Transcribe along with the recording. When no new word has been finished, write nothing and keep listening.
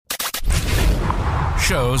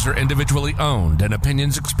shows are individually owned and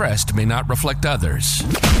opinions expressed may not reflect others.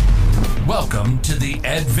 Welcome to the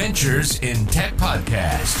Adventures in Tech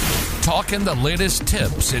podcast, talking the latest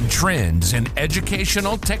tips and trends in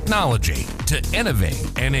educational technology to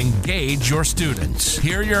innovate and engage your students.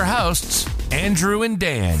 Here are your hosts, Andrew and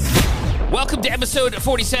Dan. Welcome to episode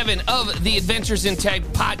 47 of the Adventures in Tech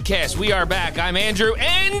podcast. We are back. I'm Andrew,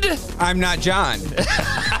 and I'm not John.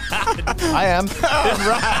 I am.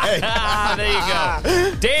 Right. There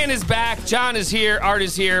you go. Dan is back. John is here. Art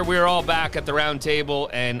is here. We're all back at the round table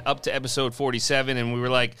and up to episode 47. And we were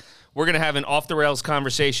like, we're going to have an off-the-rails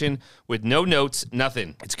conversation with no notes,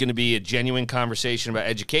 nothing. It's going to be a genuine conversation about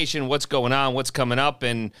education, what's going on, what's coming up,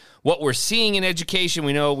 and what we're seeing in education.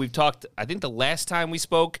 We know we've talked, I think the last time we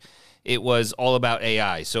spoke, it was all about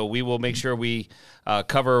AI. So we will make sure we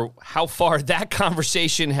cover how far that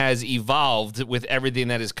conversation has evolved with everything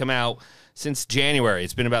that has come out since January.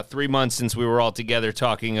 It's been about 3 months since we were all together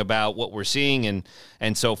talking about what we're seeing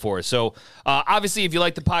and so forth. So obviously, if you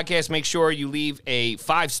like the podcast, make sure you leave a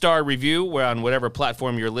 5-star review on whatever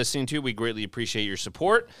platform you're listening to. We greatly appreciate your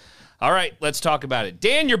support. All right, let's talk about it.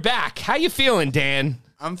 Dan, you're back. How you feeling, Dan?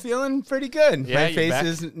 I'm feeling pretty good. Yeah, my face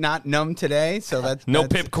is not numb today, so that's no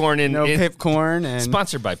Pipcorn Pipcorn, and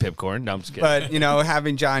sponsored by Pipcorn. No, I'm just kidding. But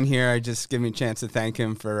having John here, just give me a chance to thank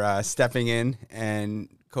him for stepping in and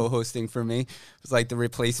co-hosting for me. It was like The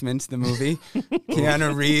Replacements, the movie.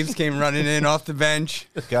 Keanu Reeves came running in off the bench.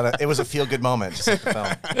 It was a feel-good moment, just like the film.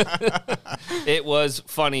 It was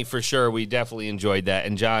funny for sure. We definitely enjoyed that.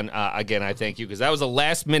 And John, again, I thank you because that was a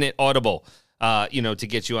last-minute audible. To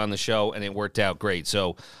get you on the show, and it worked out great.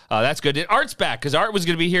 So that's good. And Art's back, because Art was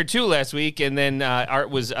going to be here, too, last week, and then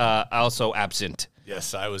Art was also absent.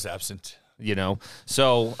 Yes, I was absent.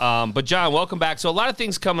 So, but John, welcome back. So a lot of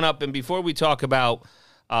things coming up, and before we talk about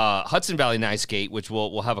Hudson Valley Nightskate, which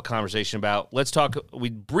we'll have a conversation about, let's talk,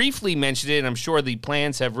 we briefly mentioned it, and I'm sure the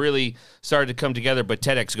plans have really started to come together, but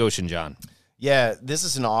TEDx Goshen, John. Yeah, this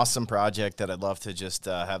is an awesome project that I'd love to just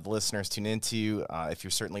have listeners tune into. If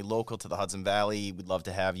you're certainly local to the Hudson Valley, we'd love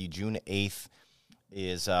to have you. June 8th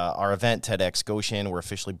is our event, TEDx Goshen. We're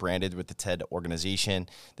officially branded with the TED organization.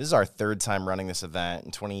 This is our third time running this event.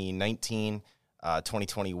 In 2019,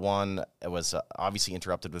 2021, it was obviously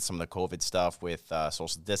interrupted with some of the COVID stuff with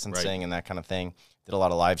social distancing and that kind of thing. Did a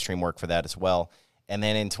lot of live stream work for that as well. And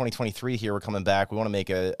then in 2023 here, we're coming back. We want to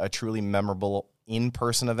make a truly memorable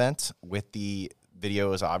in-person event with the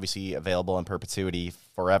videos obviously available in perpetuity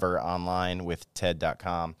forever online with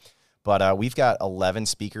TED.com. But we've got 11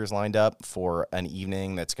 speakers lined up for an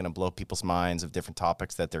evening that's going to blow people's minds of different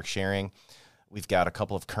topics that they're sharing. We've got a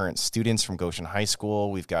couple of current students from Goshen High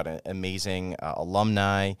School. We've got amazing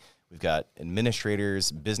alumni. We've got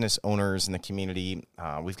administrators, business owners in the community.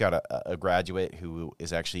 We've got a graduate who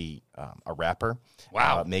is actually a rapper.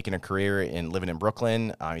 Wow. Making a career in living in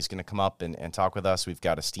Brooklyn. He's going to come up and talk with us. We've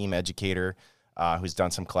got a STEAM educator who's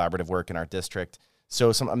done some collaborative work in our district.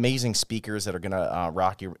 So some amazing speakers that are going to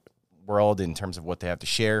rock your world in terms of what they have to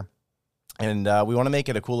share. And we want to make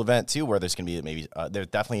it a cool event, too, where there's going to be there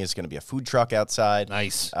definitely is going to be a food truck outside.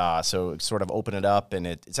 Nice. So sort of open it up. And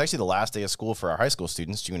it's actually the last day of school for our high school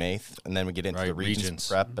students, June 8th. And then we get into the Regents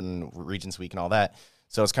Prep and Regents Week and all that.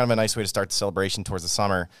 So it's kind of a nice way to start the celebration towards the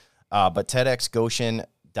summer. But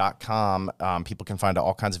TEDxGoshen.com, people can find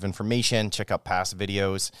all kinds of information, check out past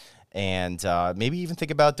videos, and maybe even think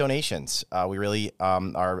about donations. We really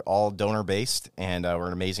are all donor-based, and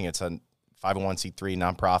we're amazing. It's a 501c3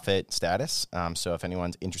 nonprofit status. So if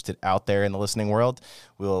anyone's interested out there in the listening world,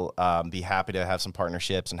 we'll be happy to have some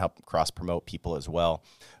partnerships and help cross-promote people as well.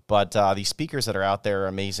 But these speakers that are out there are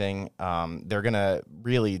amazing. They're going to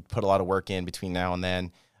really put a lot of work in between now and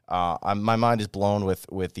then. My mind is blown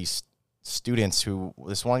with these students who,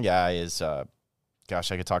 this one guy is, I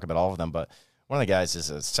could talk about all of them, but one of the guys is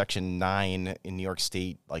a Section 9 in New York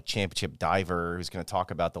State, championship diver who's going to talk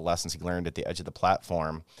about the lessons he learned at the edge of the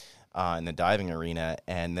platform. In the diving arena,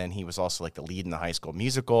 and then he was also the lead in the High School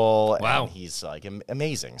Musical. Wow. And he's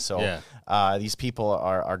amazing. So these people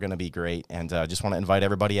are going to be great, and just want to invite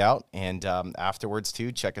everybody out. And afterwards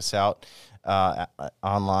too, check us out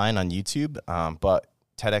online on YouTube. But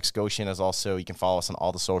TEDx Goshen is also, you can follow us on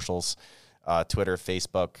all the socials, Twitter,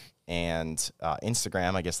 Facebook, and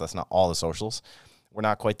Instagram. I guess that's not all the socials. We're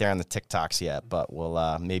not quite there on the TikToks yet, but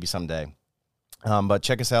we'll maybe someday. But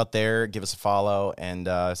check us out there, give us a follow, and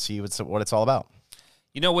see what it's all about.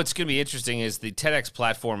 What's going to be interesting is the TEDx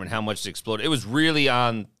platform and how much it exploded. It was really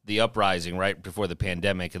on the uprising right before the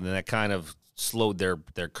pandemic, and then that kind of slowed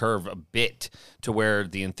their curve a bit to where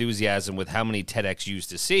the enthusiasm with how many TEDx used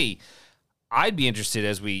to see. I'd be interested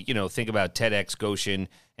as we, think about TEDx Goshen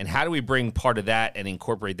and how do we bring part of that and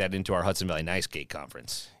incorporate that into our Hudson Valley Nice Skate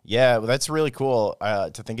Conference? Yeah, well, that's really cool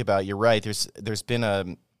to think about. You're right. There's been a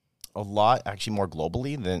lot, actually more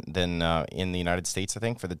globally than in the United States, I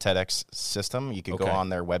think, for the TEDx system. You could go on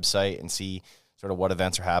their website and see sort of what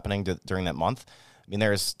events are happening during that month. I mean,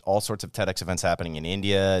 there's all sorts of TEDx events happening in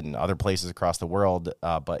India and other places across the world,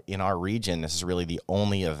 but in our region, this is really the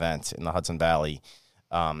only event in the Hudson Valley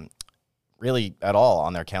really at all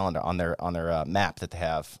on their calendar, on their map that they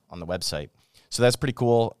have on the website. So that's pretty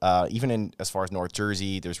cool. Even in as far as North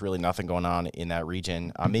Jersey, there's really nothing going on in that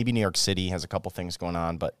region. Maybe New York City has a couple things going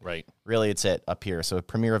on, but really it's up here. So a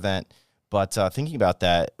premier event. But thinking about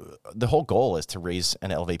that, the whole goal is to raise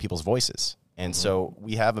and elevate people's voices. And so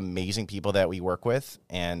we have amazing people that we work with,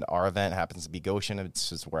 and our event happens to be Goshen. It's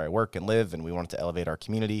just where I work and live, and we want to elevate our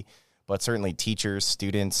community. But certainly teachers,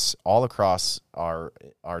 students, all across our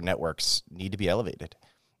networks need to be elevated,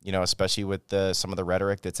 especially with some of the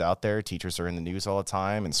rhetoric that's out there. Teachers are in the news all the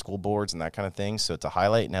time and school boards and that kind of thing. So to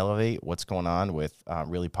highlight and elevate what's going on with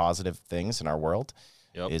really positive things in our world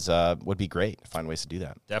would be great to find ways to do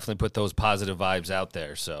that. Definitely put those positive vibes out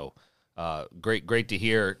there. So great to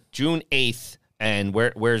hear. June 8th, and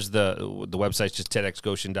where's the website's just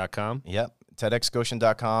TEDxGoshen.com? Yep.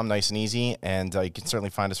 TEDxGoshen.com, nice and easy, and you can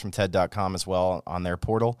certainly find us from TED.com as well on their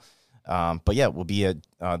portal. But yeah, we'll be at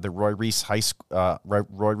the Roy Reese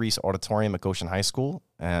Auditorium at Goshen High School,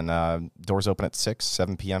 and doors open at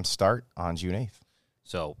 7 p.m. start on June 8th.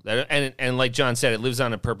 So, and like John said, it lives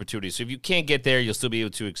on in perpetuity. So if you can't get there, you'll still be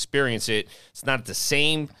able to experience it. It's not the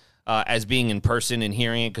same as being in person and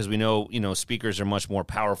hearing it, because we know, speakers are much more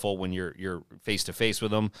powerful when you're face to face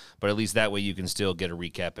with them, but at least that way you can still get a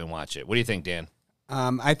recap and watch it. What do you think, Dan?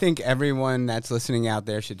 I think everyone that's listening out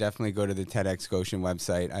there should definitely go to the TEDx Goshen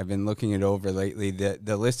website. I've been looking it over lately.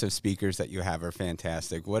 The list of speakers that you have are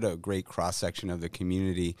fantastic. What a great cross-section of the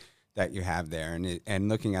community that you have there. And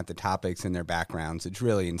looking at the topics and their backgrounds, it's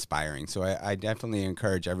really inspiring. So I definitely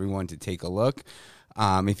encourage everyone to take a look.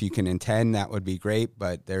 If you can attend, that would be great.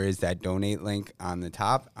 But there is that donate link on the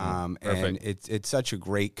top. And it's such a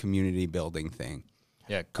great community building thing.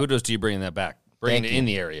 Yeah, kudos to you bringing that back. Bringing it in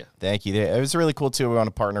the area. Thank you. It was really cool, too. We want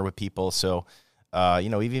to partner with people. So,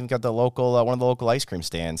 we've even got the local, one of the local ice cream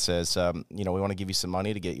stands says, we want to give you some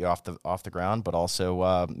money to get you off the ground, but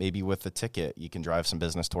also maybe with the ticket, you can drive some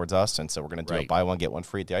business towards us. And so we're going to do a buy one, get one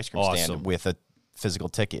free at the ice cream stand with a physical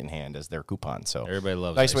ticket in hand as their coupon. So everybody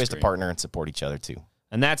loves nice ways to partner and support each other, too.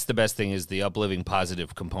 And that's the best thing, is the uplifting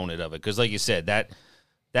positive component of it. Because like you said, that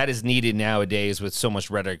is needed nowadays with so much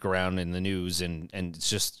rhetoric around in the news, and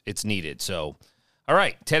it's needed. So, all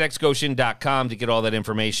right, TEDxGoshen.com to get all that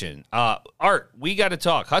information. Art, we got to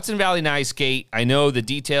talk. Hudson Valley Nice Skate. I know the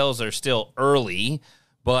details are still early,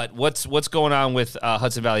 but what's going on with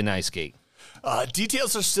Hudson Valley Nice Skate?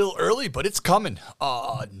 Details are still early, but it's coming.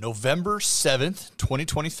 November 7th,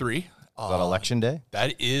 2023. Is that Election Day?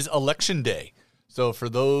 That is Election Day. So for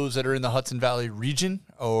those that are in the Hudson Valley region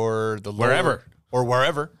or the wherever,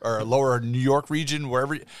 or lower New York region,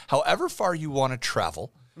 however far you want to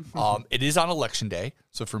travel, it is on Election Day.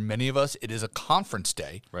 So for many of us, it is a conference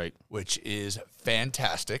day, right? Which is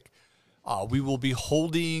fantastic. We will be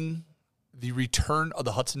holding the return of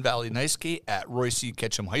the Hudson Valley Nice Skate at Roy C.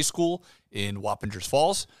 Ketchum High School in Wappingers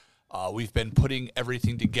Falls. We've been putting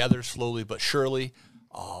everything together slowly but surely.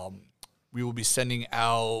 We will be sending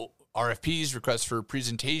out RFPs, requests for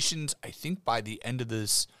presentations, I think by the end of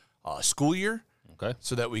this school year. Okay.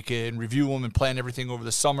 So that we can review them and plan everything over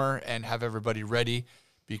the summer and have everybody ready.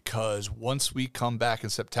 Because once we come back in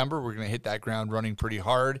September, we're going to hit that ground running pretty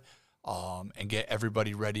hard and get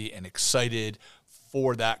everybody ready and excited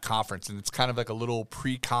for that conference. And it's kind of like a little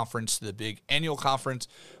pre-conference to the big annual conference,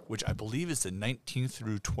 which I believe is the 19th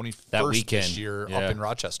through 21st this year up in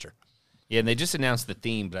Rochester. Yeah, and they just announced the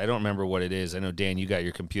theme, but I don't remember what it is. I know, Dan, you got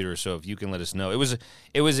your computer, so if you can let us know. It was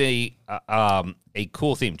a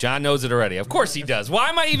cool theme. John knows it already. Of course he does. Why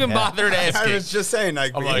am I even bothered asking? I was just saying.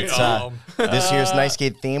 This year's Nice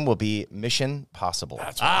Skate theme will be Mission Possible.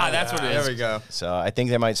 That's what it is. There we go. So I think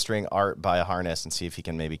they might string Art by a harness and see if he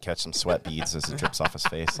can maybe catch some sweat beads as it drips off his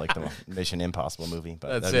face, like the Mission Impossible movie.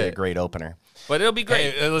 But that'd be a great opener. But it'll be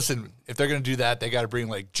great. Hey, listen, if they're going to do that, they got to bring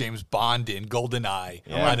like James Bond in GoldenEye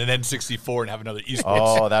on an N64 and have another esports.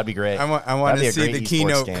 Oh, that'd be great. I want to see the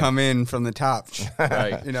keynote come in from the top.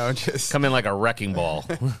 Right. Just come in like a wrecking ball.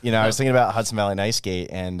 I was thinking about Hudson Valley Nice Skate,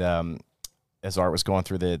 and as Art was going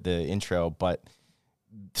through the intro, but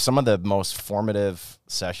some of the most formative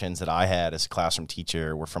sessions that I had as a classroom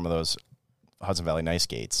teacher were from those Hudson Valley Nice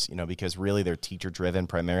Gates, because really they're teacher-driven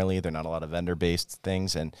primarily. They're not a lot of vendor-based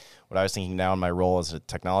things. And what I was thinking now in my role as a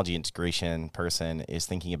technology integration person is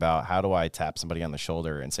thinking about how do I tap somebody on the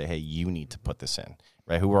shoulder and say, hey, you need to put this in,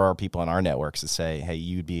 right? Who are our people in our networks to say, hey,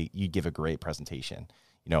 you'd give a great presentation,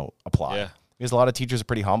 apply. Yeah. Because a lot of teachers are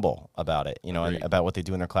pretty humble about it, and Agreed. about what they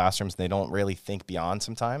do in their classrooms. They don't really think beyond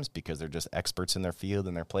sometimes because they're just experts in their field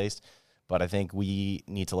and their place. But I think we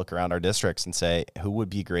need to look around our districts and say, who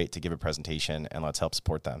would be great to give a presentation, and let's help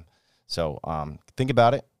support them. So think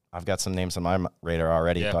about it. I've got some names on my radar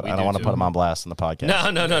already, Yeah, but we I don't do want to too. put them on blast on the podcast.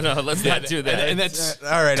 No. Let's not do that. And that's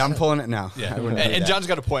All right, I'm pulling it now. yeah. I wouldn't do And that. John's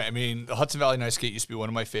got a point. I mean, the Hudson Valley Nice Gate used to be one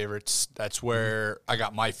of my favorites. That's where I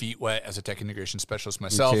got my feet wet as a tech integration specialist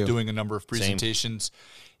myself, too. doing a number of presentations.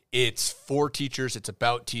 It's for teachers. It's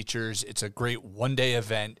about teachers. It's a great one-day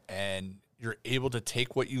event, and you're able to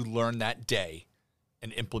take what you learned that day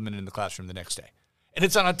and implement it in the classroom the next day. And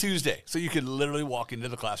it's on a Tuesday, so you could literally walk into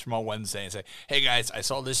the classroom on Wednesday and say, hey, guys, I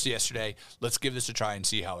saw this yesterday. Let's give this a try and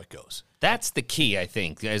see how it goes. That's the key, I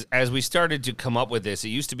think. As we started to come up with this, it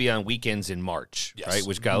used to be on weekends in March, Yes. right?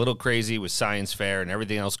 Which got a little crazy with science fair and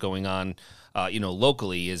everything else going on,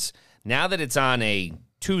 locally. Is now that it's on a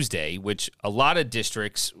Tuesday, which a lot of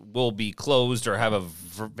districts will be closed or have a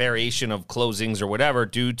variation of closings or whatever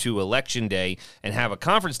due to election day and have a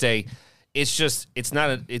conference day.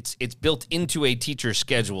 It's built into a teacher's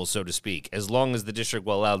schedule, so to speak. As long as the district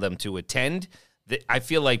will allow them to attend, I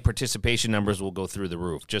feel like participation numbers will go through the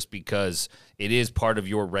roof just because it is part of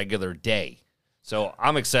your regular day. So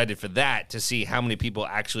I'm excited for that to see how many people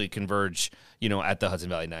actually converge, at the Hudson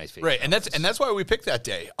Valley Nice Gate. Right, and that's why we picked that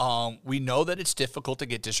day. We know that it's difficult to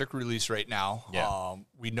get district release right now. Yeah.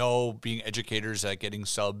 We know being educators that getting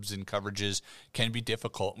subs and coverages can be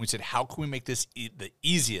difficult. And we said, how can we make this the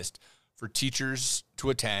easiest for teachers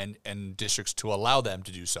to attend and districts to allow them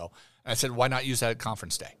to do so? And I said, why not use that at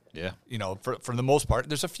conference day? Yeah. For the most part,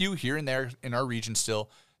 there's a few here and there in our region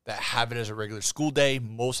still that have it as a regular school day.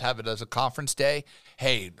 Most have it as a conference day.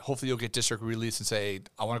 Hey, hopefully you'll get district release and say,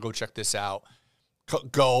 I want to go check this out.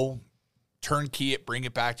 Go, turnkey it, bring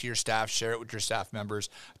it back to your staff, share it with your staff members.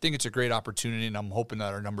 I think it's a great opportunity, and I'm hoping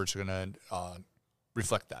that our numbers are going to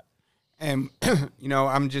reflect that. And,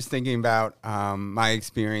 I'm just thinking about my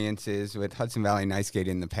experiences with Hudson Valley Nice Gate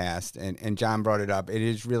in the past, and John brought it up. It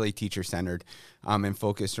is really teacher-centered and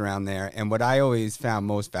focused around there. And what I always found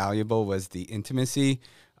most valuable was the intimacy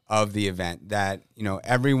of the event, that,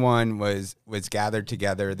 everyone was gathered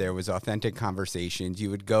together. There was authentic conversations. You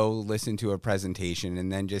would go listen to a presentation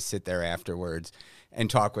and then just sit there afterwards and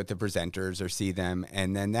talk with the presenters or see them.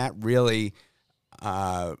 And then that really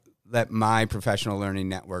let my professional learning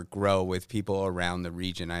network grow with people around the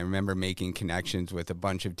region. I remember making connections with a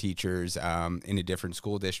bunch of teachers in a different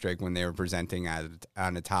school district when they were presenting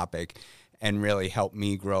on a topic, and really helped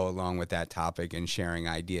me grow along with that topic and sharing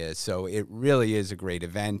ideas. So it really is a great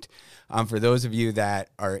event. For those of you that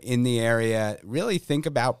are in the area, really think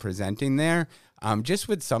about presenting there. Just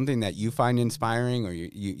with something that you find inspiring or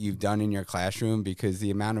you've done in your classroom, because the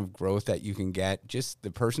amount of growth that you can get, just the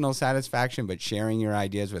personal satisfaction, but sharing your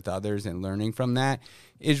ideas with others and learning from that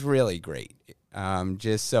is really great.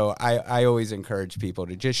 Just so I always encourage people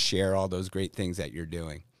to just share all those great things that you're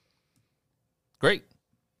doing. Great.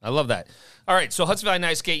 I love that. All right, so Hudson Valley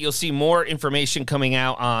Nice Gate, you'll see more information coming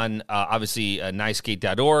out on, obviously,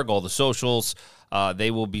 nicegate.org, all the socials. They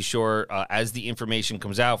will be sure, as the information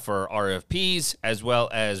comes out for RFPs, as well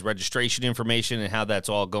as registration information and how that's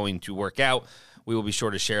all going to work out, we will be sure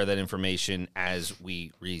to share that information as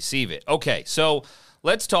we receive it. Okay, so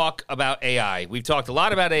let's talk about AI. We've talked a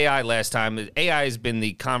lot about AI last time. AI has been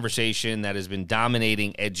the conversation that has been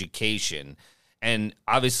dominating education. And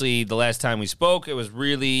obviously, the last time we spoke, it was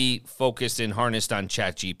really focused and harnessed on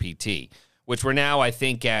ChatGPT, which we're now, I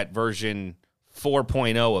think, at version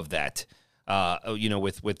 4.0 of that,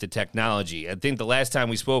 with the technology. I think the last time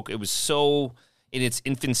we spoke, it was so in its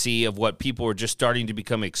infancy of what people were just starting to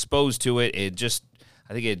become exposed to it.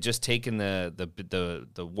 I think it had just taken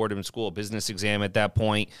the Wharton School of Business exam at that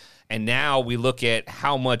point. And now we look at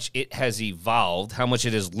how much it has evolved, how much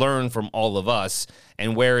it has learned from all of us,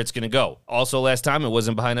 and where it's going to go. Also, last time, it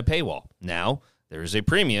wasn't behind a paywall. Now, there is a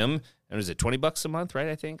premium. And is it $20 a month, right,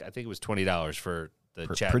 I think? I think it was $20 for the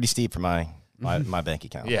chat. Pretty steep for my bank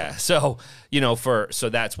account. Yeah, so, so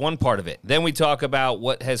that's one part of it. Then we talk about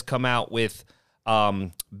what has come out with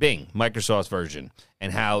Bing, Microsoft's version,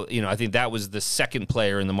 and how, I think that was the second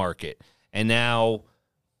player in the market. And now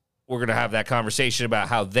we're going to have that conversation about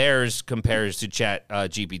how theirs compares to Chat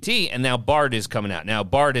GPT, and now Bard is coming out. Now,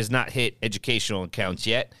 Bard has not hit educational accounts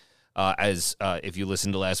yet, As if you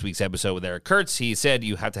listened to last week's episode with Eric Kurtz, he said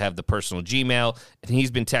you have to have the personal Gmail, and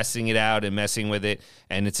he's been testing it out and messing with it,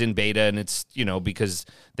 and it's in beta, and it's, because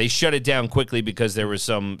they shut it down quickly because there was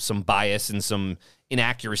some bias and some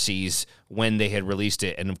inaccuracies when they had released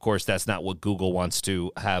it, and of course that's not what Google wants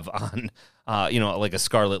to have on, like a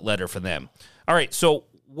scarlet letter for them. All right, so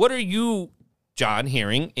what are you, John,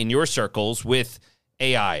 hearing in your circles with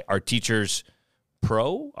AI? Are teachers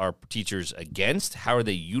pro? Are teachers against? How are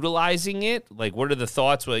they utilizing it? Like, what are the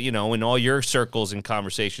thoughts, in all your circles and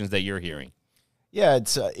conversations that you're hearing? Yeah,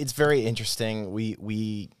 it's very interesting.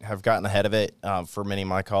 We have gotten ahead of it for many of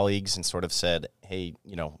my colleagues and sort of said, hey,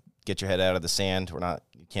 get your head out of the sand.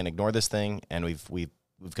 You can't ignore this thing, and we've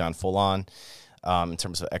gone full on in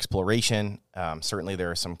terms of exploration. Certainly,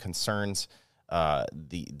 there are some concerns.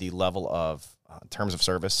 The level of terms of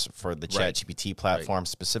service for the ChatGPT platform,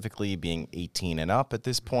 specifically being 18 and up at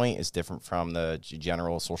this point, is different from the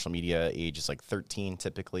general social media age. It's like 13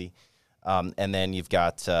 typically. And then you've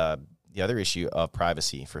got the other issue of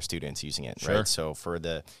privacy for students using it, right? So for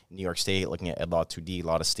the New York State, looking at EdLaw 2D, a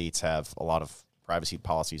lot of states have a lot of privacy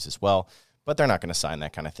policies as well, but they're not going to sign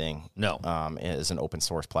that kind of thing as an open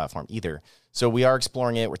source platform either. So we are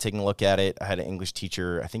exploring it. We're taking a look at it. I had an English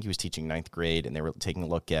teacher, I think he was teaching 9th grade, and they were taking a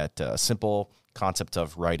look at a simple concept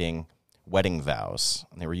of writing wedding vows.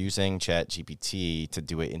 And they were using ChatGPT to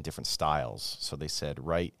do it in different styles. So they said,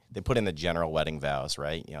 they put in the general wedding vows,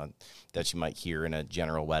 right? That you might hear in a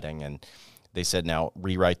general wedding. And they said, now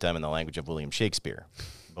rewrite them in the language of William Shakespeare.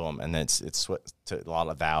 Boom. And then it's to a lot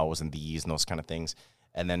of vows and these and those kind of things.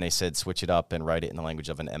 And then they said, switch it up and write it in the language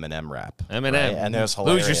of an Eminem rap. Eminem. Right? And it was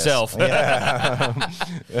hilarious. Lose yourself. Yeah.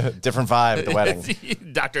 Different vibe at the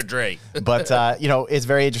wedding. Dr. Dre. But, it's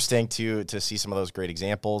very interesting to see some of those great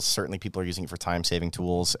examples. Certainly people are using it for time-saving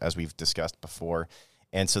tools, as we've discussed before.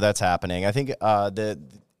 And so that's happening. I think the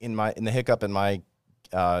hiccup in my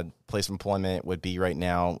place of employment would be right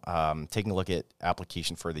now taking a look at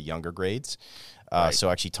application for the younger grades. So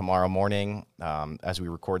actually tomorrow morning, as we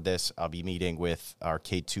record this, I'll be meeting with our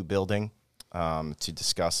K2 building to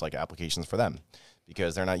discuss applications for them,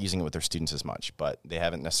 because they're not using it with their students as much, but they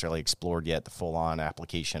haven't necessarily explored yet the full-on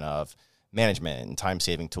application of management and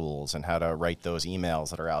time-saving tools and how to write those emails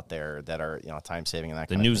that are out there that are time-saving and that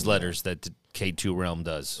kind of thing. The newsletters that K2 Realm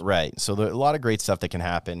does. Right. So there are a lot of great stuff that can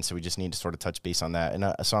happen, so we just need to sort of touch base on that.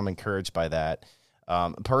 And so I'm encouraged by that.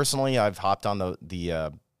 Personally, I've hopped on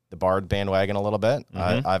the Bard bandwagon a little bit.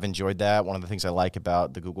 I've enjoyed that. One of the things I like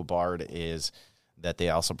about the Google Bard is that they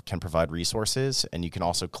also can provide resources, and you can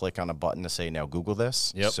also click on a button to say, now Google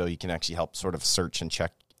this. Yep. So you can actually help sort of search and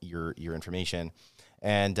check your information.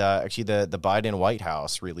 And actually the Biden White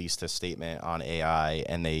House released a statement on AI,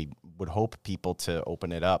 and they would hope people to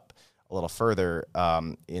open it up a little further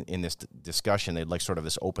in this discussion. They'd like sort of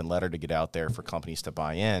this open letter to get out there for companies to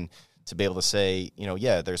buy in, to be able to say,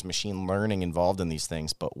 there's machine learning involved in these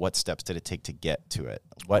things, but what steps did it take to get to it?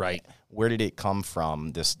 Where did it come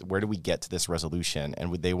from? Where do we get to this resolution?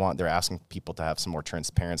 And they're asking people to have some more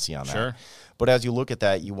transparency on that. Sure. But as you look at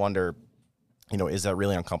that, you wonder, is that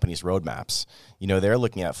really on companies' roadmaps? They're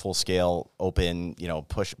looking at full scale, open,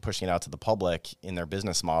 pushing it out to the public in their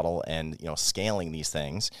business model and, scaling these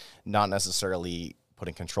things, not necessarily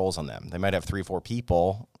putting controls on them. They might have 3 or 4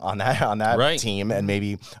 people on that team and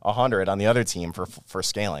maybe 100 on the other team for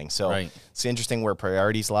scaling. So It's interesting where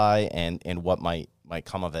priorities lie and what might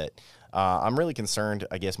come of it. I'm really concerned,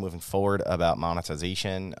 I guess, moving forward about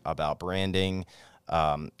monetization, about branding,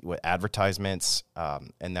 with advertisements,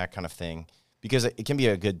 and that kind of thing, because it can be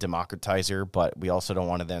a good democratizer, but we also don't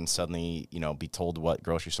want to then suddenly, be told what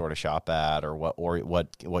grocery store to shop at or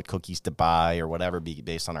what cookies to buy or whatever,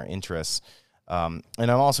 based on our interests. And I'm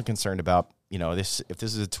also concerned about, if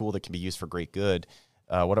this is a tool that can be used for great good,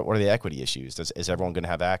 what are the equity issues? Is everyone going to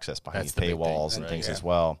have access behind these paywalls and things as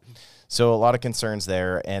well? So a lot of concerns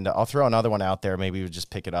there. And I'll throw another one out there. Maybe we'll just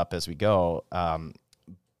pick it up as we go.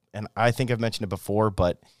 And I think I've mentioned it before,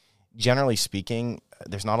 but generally speaking,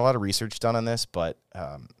 there's not a lot of research done on this, but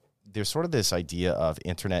there's sort of this idea of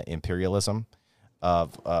internet imperialism,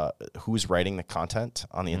 of who's writing the content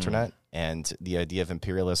on the internet, and the idea of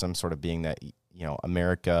imperialism sort of being that,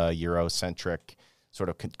 America, Eurocentric sort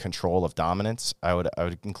of control of dominance. I would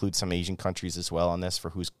include some Asian countries as well on this for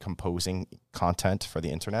who's composing content for the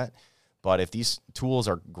internet. But if these tools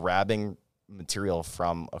are grabbing material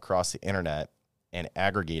from across the internet and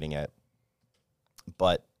aggregating it,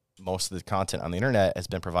 but most of the content on the internet has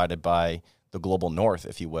been provided by the global north,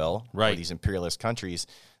 if you will, or these imperialist countries,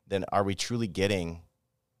 then are we truly getting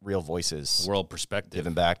real voices World perspective.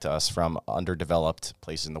 given back to us from underdeveloped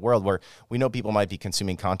places in the world where we know people might be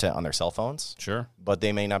consuming content on their cell phones. Sure. But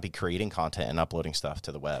they may not be creating content and uploading stuff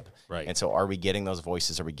to the web. Right. And so are we getting those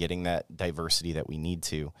voices? Are we getting that diversity that we need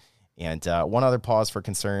to? And one other pause for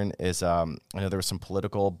concern is I know there was some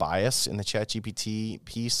political bias in the ChatGPT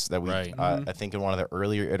piece that we, Right. I think in one of the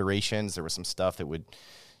earlier iterations, there was some stuff that would,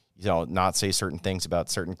 not say certain things about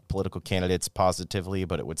certain political candidates positively,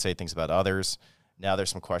 but it would say things about others. Now there's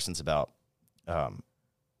some questions about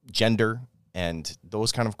gender and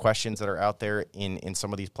those kind of questions that are out there in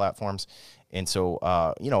some of these platforms. And so,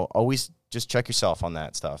 always just check yourself on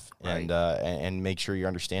that stuff and make sure you're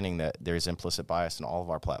understanding that there's implicit bias in all of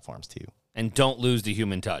our platforms too. And don't lose the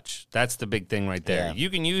human touch. That's the big thing right there. Yeah. You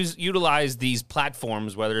can utilize these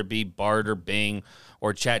platforms, whether it be Bard or Bing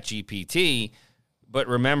or ChatGPT, but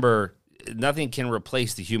remember, nothing can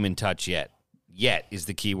replace the human touch yet. Yet is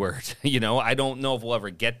the key word. I don't know if we'll ever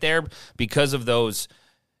get there because of those,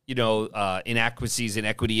 inadequacies and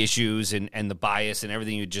equity issues and the bias and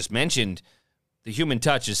everything you just mentioned. The human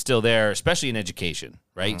touch is still there, especially in education,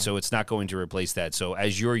 right? So it's not going to replace that. So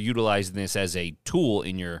as you're utilizing this as a tool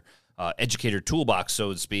in your educator toolbox,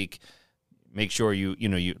 so to speak, make sure you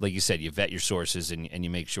like you said, you vet your sources and you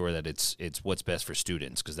make sure that it's what's best for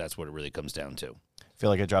students, because that's what it really comes down to. I feel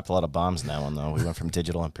like I dropped a lot of bombs in that one, though. We went from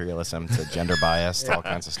digital imperialism to gender bias to all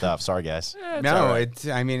kinds of stuff. Sorry, guys. No,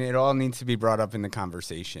 it all needs to be brought up in the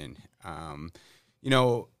conversation.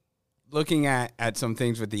 Looking at some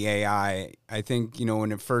things with the AI, I think,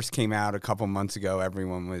 when it first came out a couple months ago,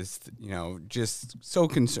 everyone was, just so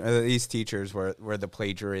concerned. These teachers were the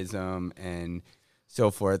plagiarism and so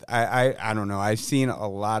forth. I don't know. I've seen a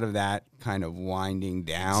lot of that kind of winding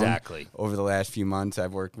down Exactly. over the last few months.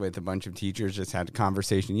 I've worked with a bunch of teachers, just had a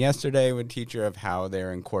conversation yesterday with a teacher of how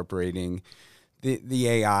they're incorporating the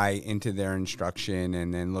AI into their instruction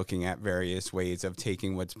and then looking at various ways of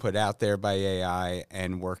taking what's put out there by AI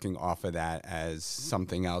and working off of that as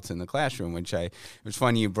something else in the classroom, it was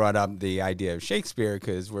funny you brought up the idea of Shakespeare,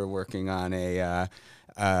 because we're working on a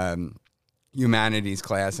humanities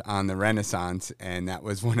class on the Renaissance, and that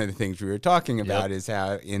was one of the things we were talking about is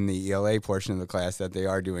how in the ELA portion of the class that they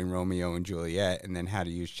are doing Romeo and Juliet, and then how to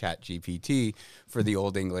use ChatGPT for the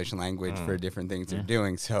Old English language for different things they're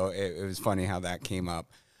doing. So it was funny how that came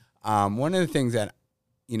up. One of the things that,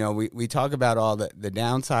 we talk about all the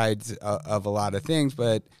downsides of a lot of things,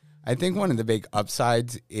 but I think one of the big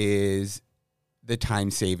upsides is the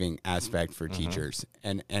time-saving aspect for teachers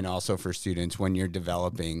and also for students when you're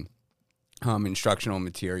developing instructional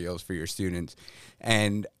materials for your students.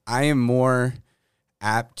 And I am more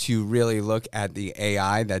apt to really look at the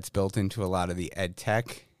AI that's built into a lot of the ed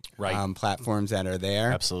tech platforms that are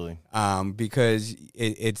there. Absolutely. Because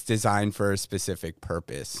it's designed for a specific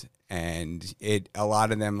purpose. And a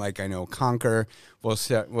lot of them, like I know Concur,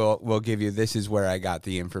 will give you, this is where I got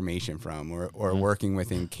the information from, or working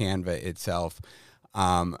within Canva itself.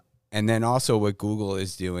 And then also what Google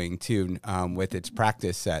is doing, too, with its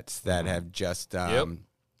practice sets that have just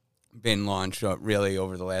been launched really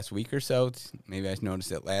over the last week or so. Maybe I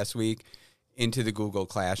noticed it last week, into the Google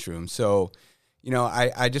Classroom. So,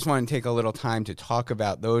 I just want to take a little time to talk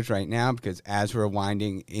about those right now, because as we're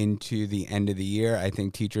winding into the end of the year, I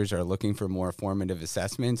think teachers are looking for more formative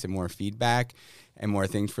assessments and more feedback and more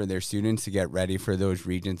things for their students to get ready for those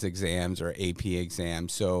Regents exams or AP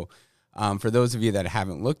exams. So, for those of you that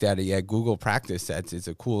haven't looked at it yet, Google Practice Sets is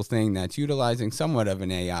a cool thing that's utilizing somewhat of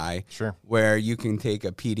an AI, where you can take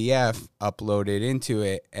a PDF, upload it into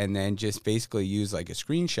it, and then just basically use like a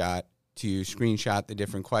screenshot to screenshot the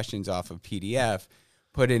different questions off of PDF,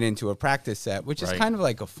 put it into a practice set, which is kind of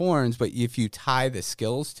like a forms, but if you tie the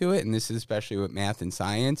skills to it, and this is especially with math and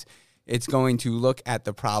science, it's going to look at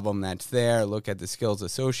the problem that's there, look at the skills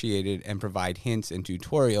associated, and provide hints and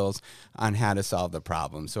tutorials on how to solve the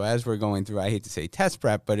problem. So as we're going through, I hate to say test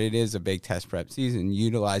prep, but it is a big test prep season.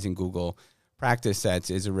 Utilizing Google Practice Sets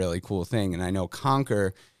is a really cool thing. And I know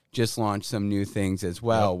Concur just launched some new things as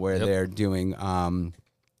well, where they're doing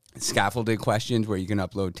scaffolded questions where you can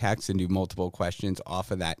upload text and do multiple questions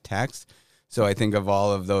off of that text. So I think of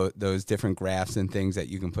all of those different graphs and things that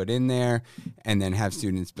you can put in there and then have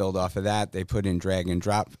students build off of that. They put in drag and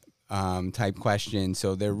drop type questions.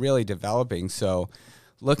 So they're really developing. So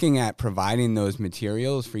looking at providing those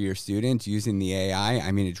materials for your students using the AI,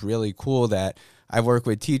 I mean, it's really cool that I've worked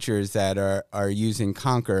with teachers that are using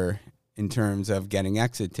Concur in terms of getting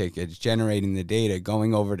exit tickets, generating the data,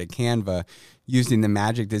 going over to Canva, using the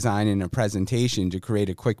magic design in a presentation to create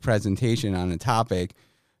a quick presentation on a topic.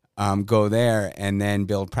 Go there and then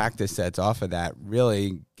build practice sets off of that,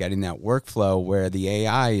 really getting that workflow where the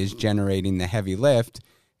AI is generating the heavy lift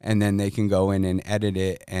and then they can go in and edit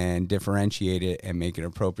it and differentiate it and make it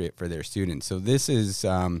appropriate for their students. So this is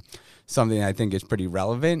something I think is pretty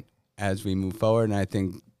relevant as we move forward. And I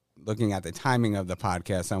think looking at the timing of the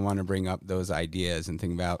podcast, I want to bring up those ideas and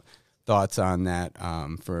think about thoughts on that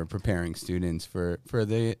for preparing students for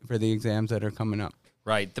the exams that are coming up.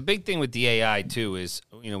 Right. The big thing with the AI, too, is,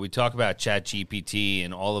 we talk about ChatGPT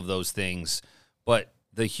and all of those things, but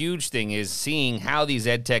the huge thing is seeing how these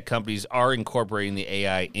ed tech companies are incorporating the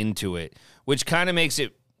AI into it, which kind of makes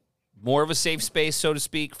it more of a safe space, so to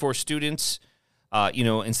speak, for students,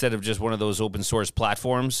 instead of just one of those open source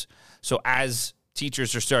platforms. So as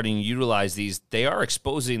teachers are starting to utilize these, they are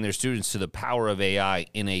exposing their students to the power of AI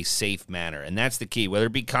in a safe manner. And that's the key, whether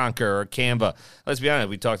it be Concur or Canva. Let's be honest,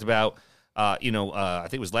 we talked about I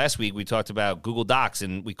think it was last week, we talked about Google Docs,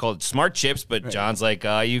 and we called it smart chips, but right. John's like,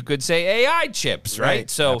 you could say AI chips, right?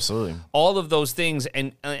 So absolutely. All of those things,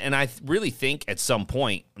 and I really think at some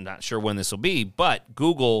point, I'm not sure when this will be, but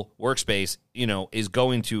Google Workspace, is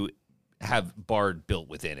going to have Bard built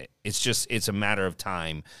within it. It's a matter of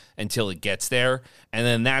time until it gets there. And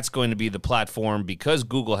then that's going to be the platform, because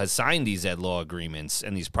Google has signed these ed law agreements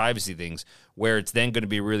and these privacy things, where it's then going to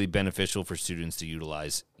be really beneficial for students to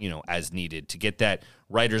utilize, as needed, to get that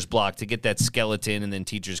writer's block, to get that skeleton, and then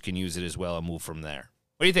teachers can use it as well and move from there.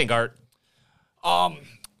 What do you think, Art?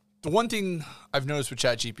 The one thing I've noticed with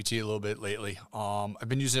ChatGPT a little bit lately, I've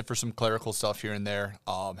been using it for some clerical stuff here and there.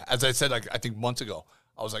 As I said, I think months ago,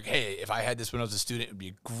 I was like, hey, if I had this when I was a student, it would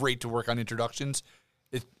be great to work on introductions.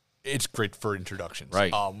 It's great for introductions.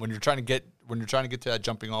 Right. When you're trying to get to that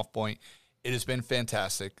jumping off point, it has been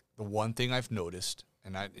fantastic. The one thing I've noticed,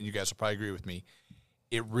 and you guys will probably agree with me,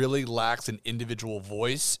 it really lacks an individual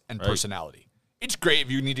voice and personality. It's great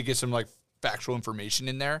if you need to get some factual information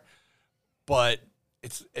in there, but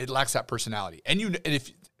it lacks that personality. And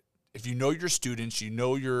if you know your students, you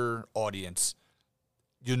know your audience,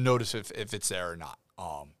 you'll notice if it's there or not.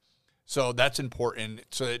 So that's important.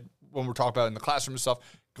 So that when we're talking about in the classroom and stuff,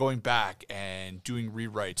 going back and doing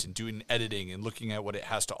rewrites and doing editing and looking at what it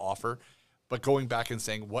has to offer, but going back and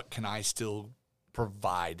saying, what can I still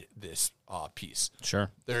provide this piece? Sure.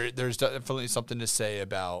 There's definitely something to say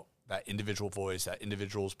about that individual voice, that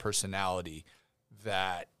individual's personality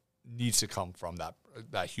that needs to come from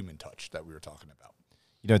that human touch that we were talking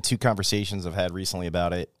about. Two conversations I've had recently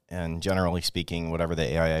about it, and generally speaking, whatever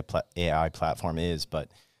the AI platform is,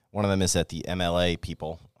 but one of them is that the MLA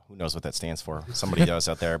people, who knows what that stands for? Somebody does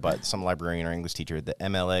out there, but some librarian or English teacher, the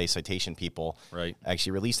MLA citation people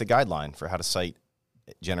actually released a guideline for how to cite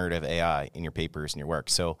generative AI in your papers and your work.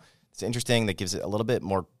 So it's interesting. That gives it a little bit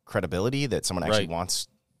more credibility that someone actually wants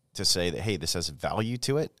to say that, hey, this has value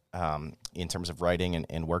to it in terms of writing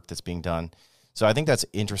and work that's being done. So I think that's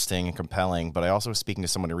interesting and compelling, but I also was speaking to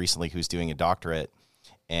someone recently who's doing a doctorate,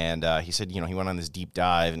 and he said, he went on this deep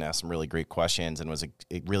dive and asked some really great questions and was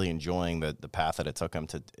really enjoying the path that it took him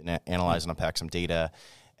to analyze and unpack some data.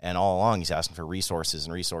 And all along, he's asking for resources,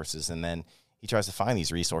 and then he tries to find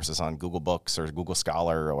these resources on Google Books or Google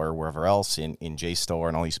Scholar or wherever else in JSTOR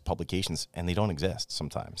and all these publications, and they don't exist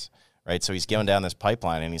sometimes, right? So he's going down this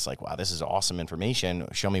pipeline, and he's like, wow, this is awesome information.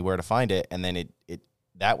 Show me where to find it. And then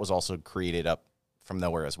that was also created up from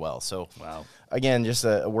nowhere as well. So, again, just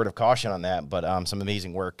a word of caution on that, but some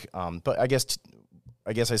amazing work. But I guess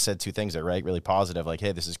I said two things there, right? Really positive, like,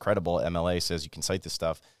 hey, this is credible. MLA says you can cite this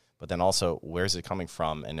stuff, but then also, where's it coming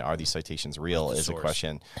from, and are these citations real is a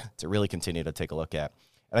question to really continue to take a look at.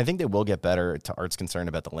 And I think they will get better, to Art's concern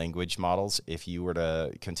about the language models. If you were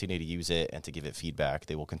to continue to use it and to give it feedback,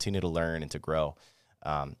 they will continue to learn and to grow.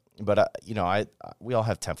 But we all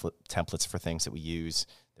have templates for things that we use,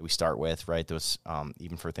 that we start with, right? Those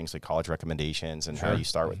even for things like college recommendations and how you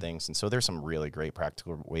start with things. And so there's some really great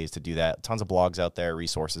practical ways to do that. Tons of blogs out there,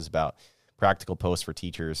 resources about practical posts for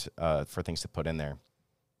teachers for things to put in there.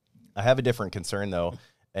 I have a different concern, though,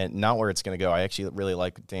 and not where it's going to go. I actually really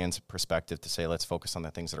like Dan's perspective to say, let's focus on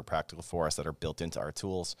the things that are practical for us, that are built into our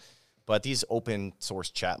tools. But these open source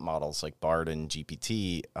chat models like Bard and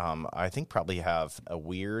GPT, I think probably have a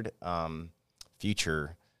weird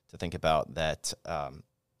future to think about, that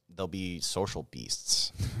they'll be social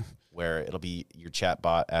beasts where it'll be your chat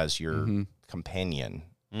bot as your companion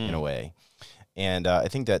in a way. And I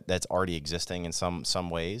think that that's already existing in some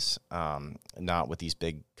ways, not with these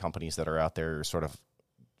big companies that are out there sort of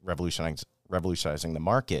revolutionizing the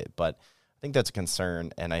market. But I think that's a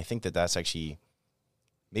concern, and I think that that's actually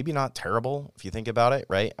maybe not terrible if you think about it,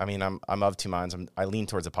 right? I mean, I'm of two minds. I lean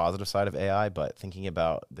towards the positive side of AI, but thinking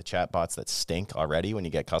about the chatbots that stink already when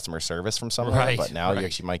you get customer service from some of them, but now you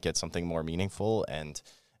actually might get something more meaningful and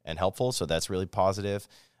helpful. So that's really positive.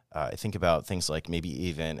 Think about things like maybe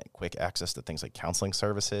even quick access to things like counseling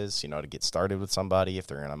services, to get started with somebody if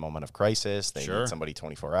they're in a moment of crisis, they need somebody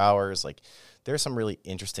 24 hours. Like, there's some really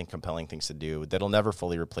interesting, compelling things to do that'll never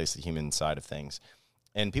fully replace the human side of things.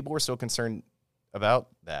 And people were so concerned about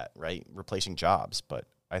that, right? Replacing jobs. But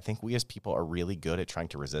I think we as people are really good at trying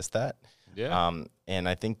to resist that. Yeah. And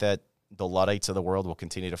I think that the Luddites of the world will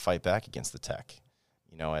continue to fight back against the tech,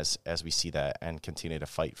 as we see that, and continue to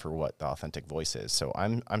fight for what the authentic voice is. So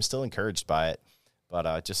I'm still encouraged by it,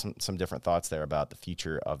 but just some different thoughts there about the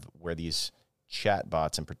future of where these chat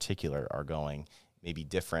bots in particular are going may be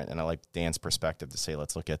different. And I like Dan's perspective to say,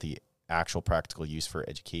 let's look at the actual practical use for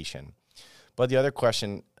education. But the other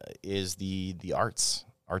question is the arts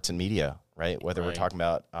and media, right? Whether we're talking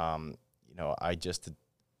about, I just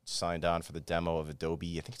signed on for the demo of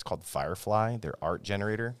Adobe, I think it's called Firefly, their art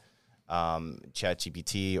generator.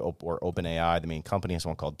 ChatGPT or OpenAI, the main company, has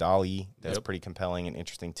one called DALL-E that's pretty compelling and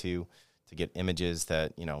interesting too, to get images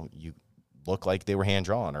that, you look like they were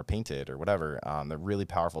hand-drawn or painted or whatever. They're really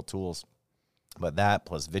powerful tools. But that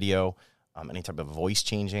plus video, any type of voice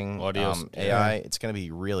changing, AI, it's going to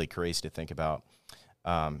be really crazy to think about.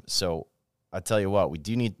 So I tell you what,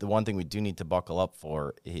 the one thing we do need to buckle up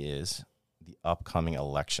for is the upcoming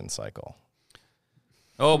election cycle.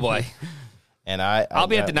 Oh boy. And I'll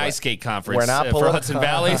be at the NICE conference for Hudson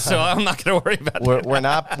Valley, so I'm not going to worry about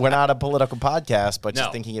that. We're not a political podcast, but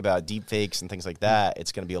just thinking about deep fakes and things like that,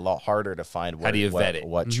 it's going to be a lot harder to find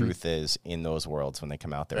what truth is in those worlds when they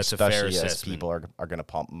come out there. That's especially as people are going to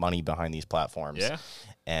pump money behind these platforms, yeah,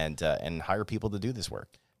 and hire people to do this work.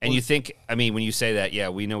 And you think, when you say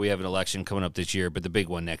that, we know we have an election coming up this year, but the big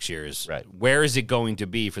one next year is where is it going to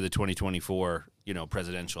be for the 2024,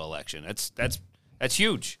 presidential election? That's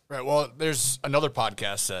huge. Right. Well, there's another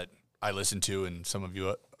podcast that I listen to, and some of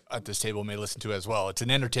you at this table may listen to as well. It's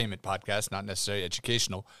an entertainment podcast, not necessarily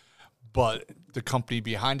educational, but the company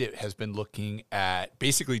behind it has been looking at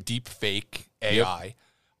basically deep fake AI,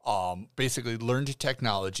 basically learned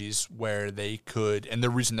technologies where they could, and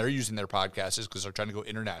the reason they're using their podcast is because they're trying to go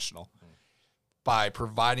international. By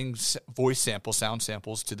providing voice samples, sound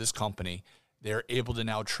samples to this company, they're able to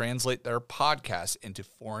now translate their podcast into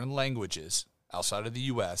foreign languages outside of the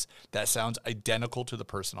U.S. that sounds identical to the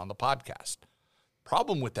person on the podcast.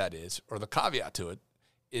 Problem with that is, or the caveat to it,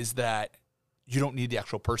 is that you don't need the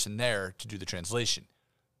actual person there to do the translation.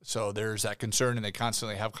 So there's that concern, and they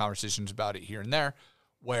constantly have conversations about it here and there,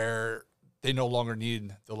 where they no longer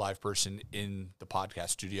need the live person in the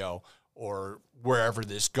podcast studio or wherever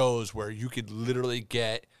this goes, where you could literally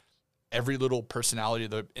get every little personality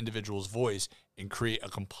of the individual's voice and create a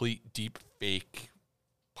complete deep fake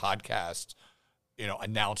podcast,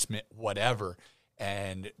 announcement, whatever.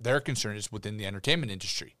 And their concern is within the entertainment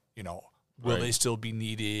industry. Will they still be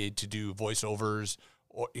needed to do voiceovers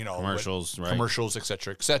or, commercials, commercials, et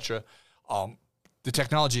cetera, et cetera. The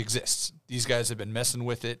technology exists. These guys have been messing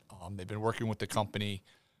with it. They've been working with the company.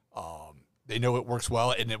 They know it works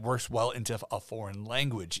well, and it works well into a foreign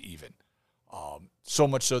language even. So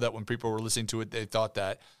much so that when people were listening to it, they thought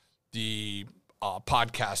that the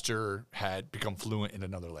podcaster had become fluent in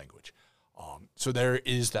another language. So there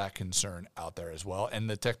is that concern out there as well. And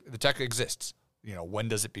the tech exists. When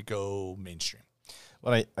does it go mainstream?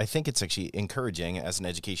 Well, I think it's actually encouraging as an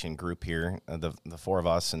education group here, the four of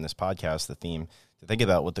us in this podcast, the theme, to think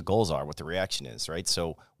about what the goals are, what the reaction is, right?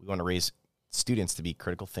 So we want to raise students to be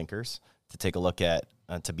critical thinkers, to take a look at,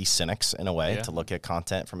 to be cynics in a way, to look at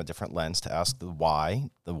content from a different lens, to ask the why,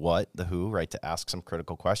 the what, the who, right? To ask some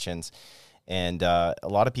critical questions. And a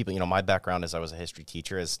lot of people, my background is I was a history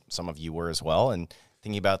teacher, as some of you were as well. And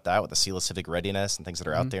thinking about that with the Seal of Civic Readiness and things that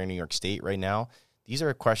are out there in New York State right now, these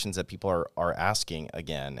are questions that people are asking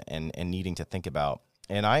again and needing to think about.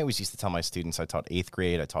 And I always used to tell my students, I taught 8th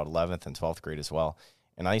grade, I taught 11th and 12th grade as well.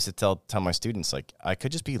 And I used to tell my students, like, I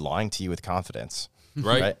could just be lying to you with confidence.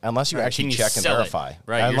 Right. Unless you actually check and verify.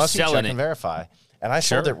 Right. Unless you check and verify. And I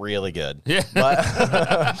sold it really good. Yeah.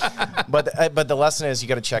 But the lesson is you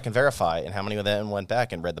got to check and verify. And how many of them went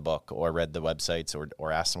back and read the book or read the websites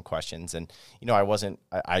or asked some questions? And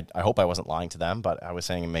I hope I wasn't lying to them, but I was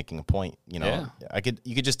saying and making a point. You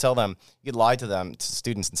could just tell them, you could lie to them, to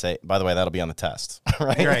students, and say, by the way, that'll be on the test,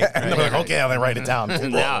 right? And they're like, okay, I'll write it down.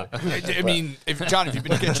 Yeah. I mean, John, if you've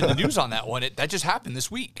been catching the news on that one, that just happened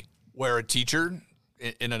this week, where a teacher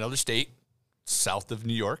in another state, south of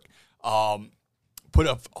New York, put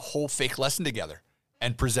a whole fake lesson together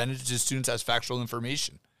and presented it to students as factual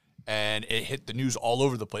information. and it hit the news all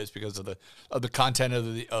over the place because of the content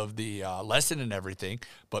of the lesson and everything,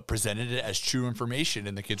 but presented it as true information,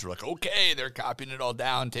 and the kids were like, okay, they're copying it all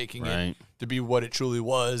down, taking it to be what it truly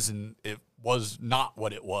was, and it was not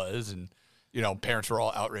what it was, and parents were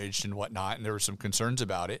all outraged and whatnot, and there were some concerns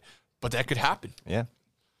about it, but that could happen. Yeah.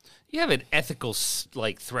 You have an ethical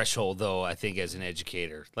threshold, though, I think, as an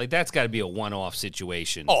educator. Like, that's got to be a one-off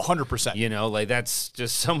situation. Oh, 100%. That's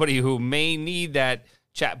just somebody who may need that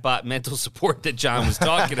chatbot mental support that John was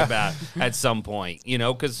talking about at some point,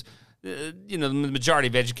 because, the majority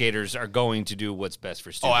of educators are going to do what's best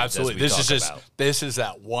for students. Oh, absolutely. This is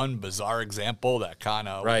that one bizarre example that kind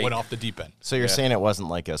of went off the deep end. So you're saying it wasn't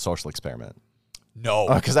like a social experiment? No,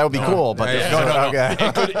 because that would be cool. But no.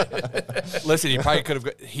 Okay. Listen,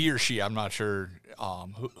 he or she, I'm not sure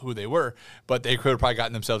who they were, but they could have probably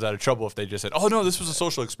gotten themselves out of trouble if they just said, "Oh no, this was a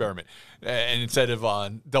social experiment," and instead of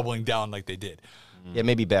doubling down like they did. Yeah,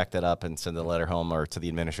 maybe back that up and send the letter home or to the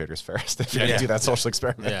administrators first if you're going to do that social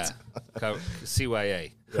experiment. Yeah,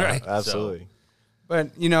 CYA. Yeah, right, absolutely.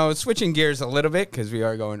 But, switching gears a little bit because we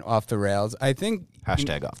are going off the rails. I think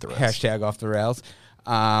Hashtag off the rails. Hashtag off the rails.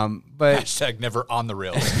 But Hashtag never on the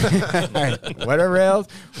rails. What are rails?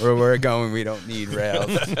 Where we're going, we don't need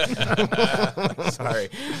rails. Sorry.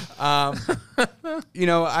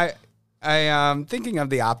 I am thinking of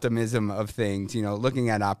the optimism of things, looking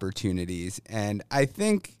at opportunities. And I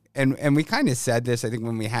think, and we kind of said this, I think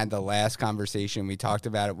when we had the last conversation, we talked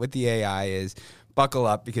about it with the AI is buckle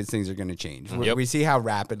up because things are going to change. Yep. We see how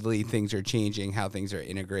rapidly things are changing, how things are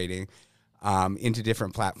integrating into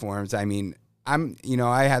different platforms. I mean,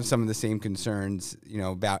 I have some of the same concerns,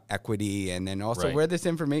 about equity and then also where this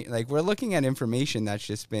information, like we're looking at information that's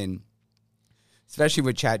just been, especially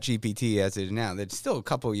with ChatGPT as it is now, that's still a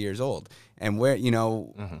couple years old. And where,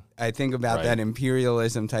 I think about that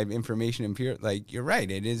imperialism type information, like you're right,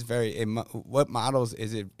 it is what models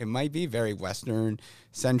is it? It might be very Western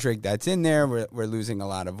centric that's in there. We're losing a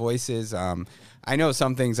lot of voices. I know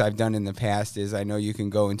some things I've done in the past is I know you can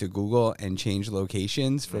go into Google and change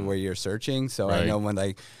locations for where you're searching. So I know when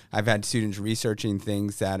I've had students researching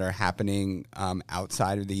things that are happening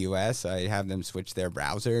outside of the U.S., I have them switch their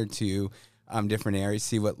browser to different areas,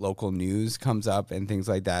 see what local news comes up and things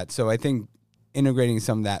like that. So I think integrating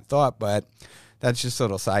some of that thought, but that's just a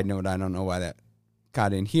little side note. I don't know why that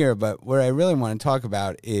got in here, but what I really want to talk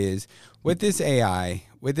about is with this AI,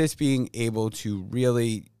 with this being able to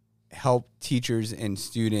really help teachers and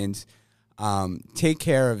students take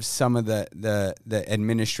care of some of the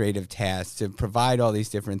administrative tasks to provide all these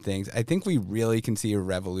different things. I think we really can see a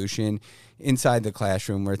revolution inside the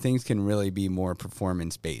classroom where things can really be more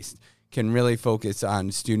performance-based, can really focus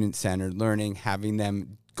on student-centered learning, having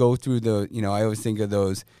them go through I always think of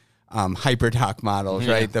those HyperDoc models,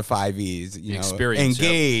 right? The 5 E's, Experience,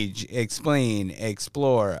 engage, explain,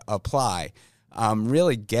 explore, apply.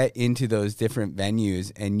 Really get into those different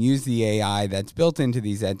venues and use the AI that's built into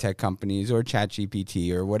these ed tech companies or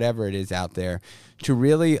ChatGPT or whatever it is out there to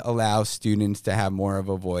really allow students to have more of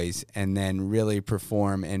a voice and then really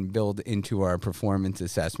perform and build into our performance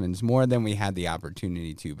assessments more than we had the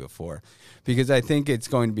opportunity to before. Because I think it's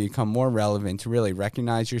going to become more relevant to really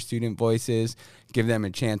recognize your student voices, give them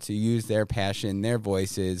a chance to use their passion, their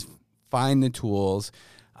voices, find the tools,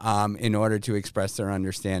 in order to express their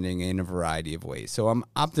understanding in a variety of ways. So I'm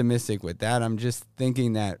optimistic with that. I'm just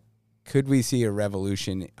thinking that could we see a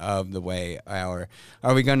revolution of the way are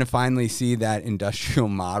we going to finally see that industrial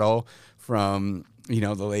model from,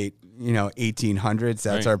 the late, 1800s,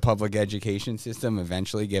 that's our public education system,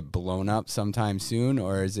 eventually get blown up sometime soon?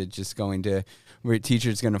 Or is it just where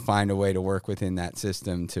teachers going to find a way to work within that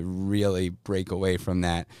system to really break away from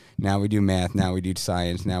that? Now we do math, now we do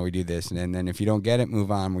science, now we do this. And then if you don't get it, move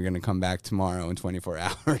on. We're going to come back tomorrow in 24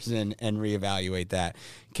 hours and reevaluate that.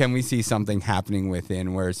 Can we see something happening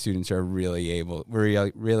within where students are really able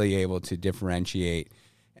to differentiate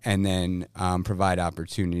and then provide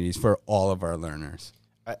opportunities for all of our learners?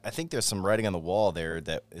 I think there's some writing on the wall there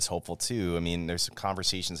that is hopeful too. I mean, there's some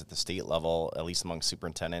conversations at the state level, at least among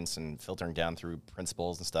superintendents and filtering down through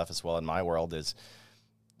principals and stuff as well in my world, is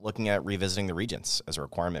looking at revisiting the regents as a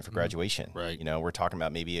requirement for graduation. Right. We're talking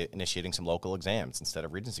about maybe initiating some local exams instead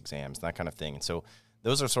of regents exams, that kind of thing. And so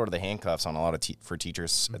those are sort of the handcuffs on a lot of for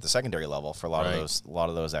teachers at the secondary level for a lot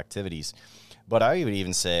of those activities. But I would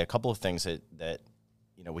even say a couple of things that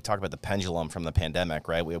we talk about the pendulum from the pandemic,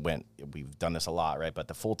 right? We've done this a lot, right? But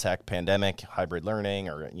the full tech pandemic, hybrid learning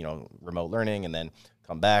or, remote learning, and then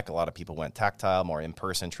come back. A lot of people went tactile, more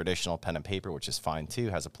in-person, traditional pen and paper, which is fine too,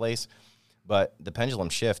 has a place. But the pendulum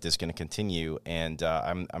shift is going to continue, and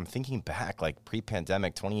I'm thinking back, like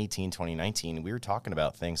pre-pandemic, 2018, 2019, we were talking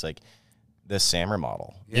about things like the SAMR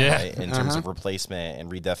model, right? In terms of replacement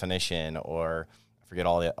and redefinition, or I forget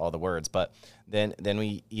all the words. But then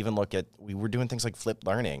we even look at, we were doing things like flipped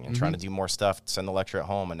learning and trying to do more stuff, send the lecture at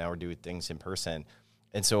home, and now we're doing things in person.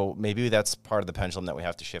 And so maybe that's part of the pendulum that we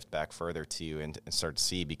have to shift back further to and start to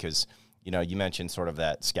see, because you mentioned sort of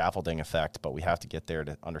that scaffolding effect, but we have to get there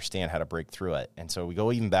to understand how to break through it. And so we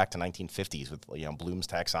go even back to 1950s with Bloom's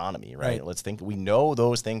taxonomy, right? Let's think, we know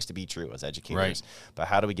those things to be true as educators, but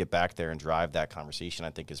how do we get back there and drive that conversation,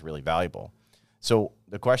 I think is really valuable. So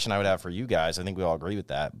the question I would have for you guys, I think we all agree with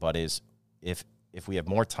that, but is if we have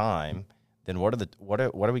more time, then what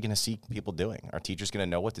are we going to see people doing? Are teachers going to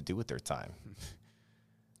know what to do with their time?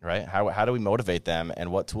 Right? How do we motivate them,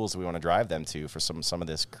 and what tools do we want to drive them to for some of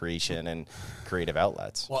this creation and creative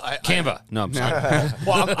outlets? Well, Canva. No, I'm sorry.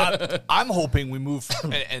 Well, I'm hoping we move,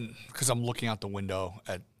 and because I'm looking out the window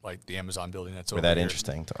at like the Amazon building that's over that here.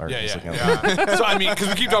 Interesting to art. Yeah. So I mean, because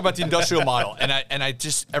we keep talking about the industrial model, and I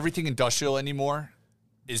just, everything industrial anymore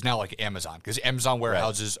is now like Amazon, because Amazon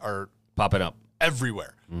warehouses are popping up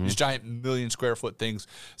everywhere. These giant 1 million square foot things.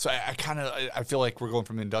 So I feel like we're going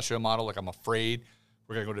from the industrial model. Like I'm afraid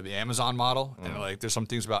we're going to go to the Amazon model. And like, there's some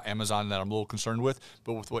things about Amazon that I'm a little concerned with,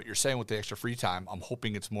 but with what you're saying with the extra free time, I'm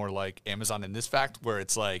hoping it's more like Amazon in this fact, where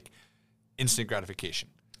it's like instant gratification.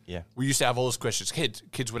 Yeah. We used to have all those questions.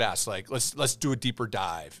 Kids would ask, like, let's do a deeper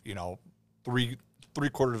dive.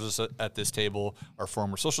 Three-quarters of us at this table are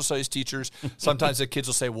former social studies teachers. Sometimes the kids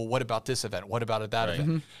will say, well, what about this event? What about that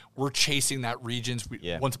event? We're chasing that Regents.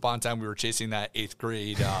 Once upon a time, we were chasing that 8th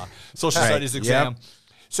grade social studies exam. Yep.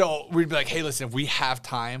 So we'd be like, hey, listen, if we have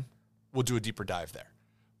time, we'll do a deeper dive there.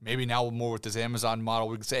 Maybe now more with this Amazon model,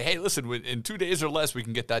 we can say, hey, listen, in 2 days or less, we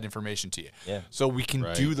can get that information to you. Yeah. So we can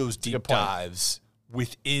do those deep dives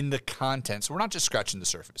within the content. So we're not just scratching the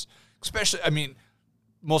surface. Especially, I mean,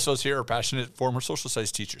 most of us here are passionate former social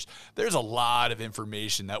studies teachers. There's a lot of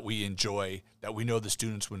information that we enjoy, that we know the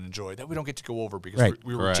students would enjoy, that we don't get to go over because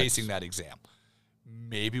we were chasing that exam.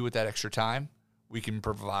 Maybe with that extra time, we can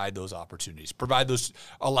provide those opportunities,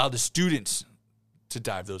 allow the students to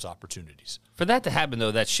dive those opportunities. For that to happen,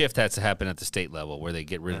 though, that shift has to happen at the state level, where they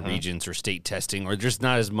get rid of Regents or state testing, or just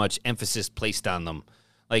not as much emphasis placed on them.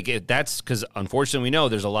 Like, that's because, unfortunately, we know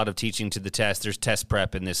there's a lot of teaching to the test. There's test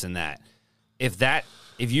prep and this and that.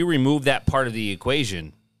 If you remove that part of the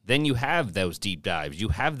equation, then you have those deep dives. You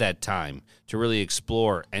have that time to really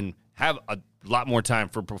explore and have a lot more time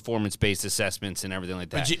for performance-based assessments and everything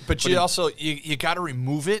like that. But you also got to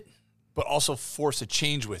remove it, but also force a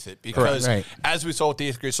change with it, because as we saw with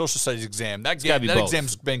the 8th grade social studies exam, that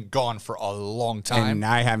exam's been gone for a long time. And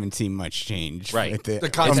I haven't seen much change. Right.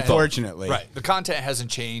 The content, unfortunately. Right. The content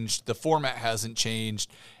hasn't changed. The format hasn't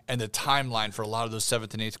changed. And the timeline for a lot of those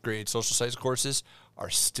 7th and 8th grade social studies courses are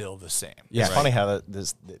still the same. Yeah. It's funny how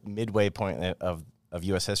the midway point of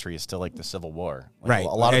U.S. history is still like the Civil War. Like, right. A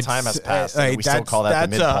lot of time has passed. And we still call that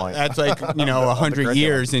the midpoint. That's like, 100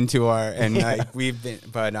 years into our, and like we've been,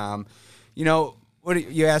 but,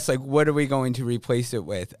 what you asked, like, what are we going to replace it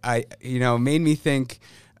with? Made me think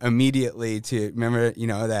immediately to remember,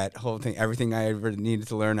 that whole thing, everything I ever needed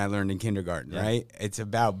to learn, I learned in kindergarten, right? It's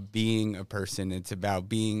about being a person. It's about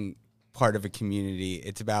being part of a community.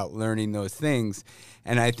 It's about learning those things.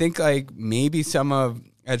 And I think like maybe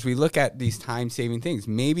as we look at these time-saving things,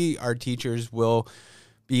 maybe our teachers will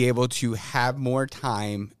be able to have more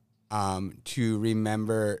time to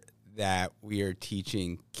remember that we are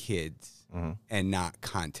teaching kids and not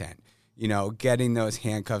content. Getting those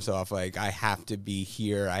handcuffs off, like, I have to be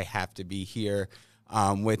here.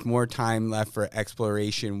 With more time left for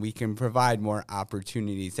exploration, we can provide more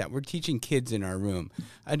opportunities that we're teaching kids in our room,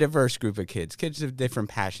 a diverse group of kids of different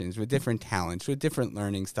passions, with different talents, with different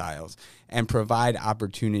learning styles, and provide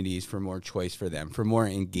opportunities for more choice for them, for more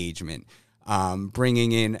engagement,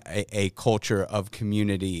 bringing in a culture of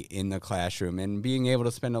community in the classroom, and being able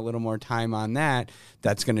to spend a little more time on that.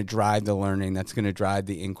 That's going to drive the learning. That's going to drive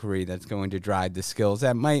the inquiry. That's going to drive the skills.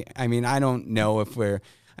 I don't know if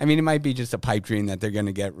it might be just a pipe dream that they're going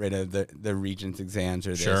to get rid of the Regents exams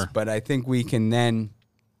or this, but I think we can then,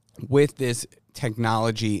 with this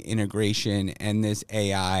technology integration and this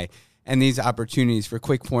AI and these opportunities for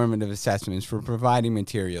quick formative assessments, for providing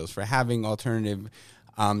materials, for having alternative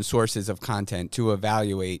sources of content to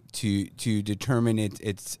evaluate, to determine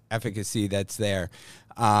its efficacy that's there,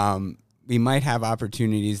 we might have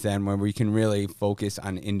opportunities then where we can really focus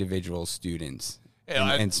on individual students.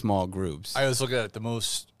 And small groups. I always look at it the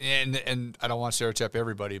most, and I don't want to stereotype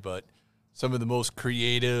everybody, but some of the most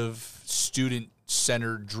creative,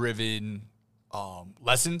 student-centered driven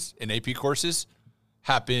lessons in AP courses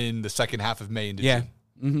happen the second half of May into June.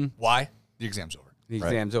 Mm-hmm. Why? The exam's over. The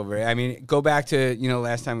exam's over. I mean, go back to,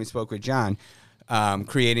 last time we spoke with John,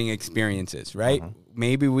 creating experiences, right?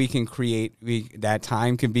 Maybe we can that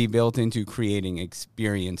time can be built into creating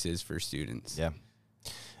experiences for students. Yeah.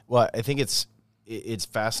 Well, I think it's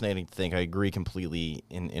fascinating to think. I agree completely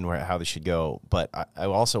in how this should go. But I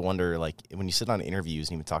also wonder, like, when you sit on interviews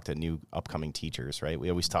and even talk to new upcoming teachers, right? We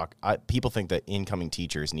always talk, people think that incoming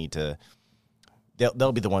teachers need to,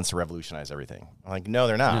 they'll be the ones to revolutionize everything. I'm like, no,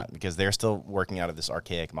 they're not, because they're still working out of this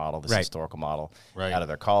archaic model, this historical model, out of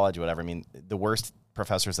their college, whatever. I mean, the worst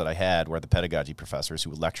professors that I had were the pedagogy professors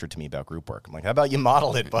who lectured to me about group work. I'm like, how about you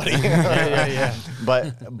model it, buddy? Yeah.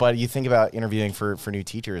 But you think about interviewing for new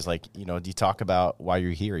teachers, like, do you talk about why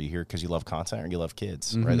you're here? Are you here because you love content or you love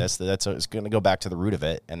kids, right? That's it's going to go back to the root of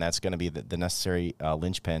it, and that's going to be the necessary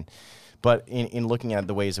linchpin. But in looking at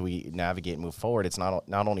the ways that we navigate and move forward, it's not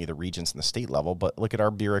only the regents and the state level, but look at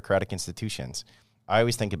our bureaucratic institutions. I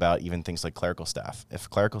always think about even things like clerical staff. If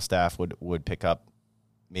clerical staff would pick up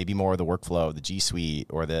maybe more of the workflow, the G Suite,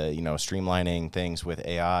 or the streamlining things with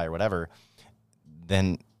AI or whatever,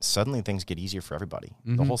 then suddenly things get easier for everybody,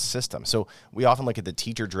 the whole system. So we often look at the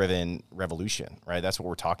teacher-driven revolution, right? That's what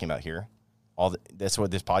we're talking about here. That's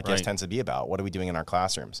what this podcast tends to be about. What are we doing in our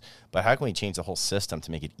classrooms? But how can we change the whole system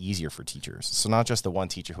to make it easier for teachers? So not just the one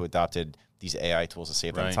teacher who adopted these AI tools to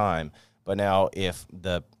save them time, but now if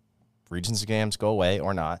the Regents exams go away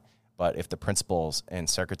or not, but if the principals and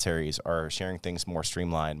secretaries are sharing things more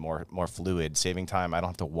streamlined, more fluid, saving time, I don't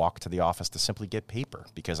have to walk to the office to simply get paper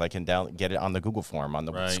because I can get it on the Google form, on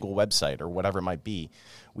the school website, or whatever it might be.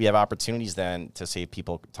 We have opportunities then to save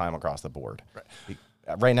people time across the board.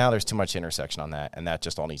 Right now, there's too much intersection on that, and that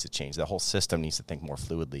just all needs to change. The whole system needs to think more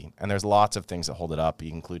fluidly. And there's lots of things that hold it up,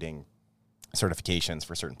 including certifications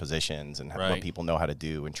for certain positions and what people know how to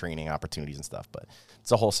do and training opportunities and stuff. But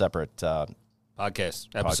it's a whole separate podcast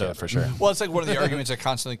episode for sure. Well, it's like one of the arguments I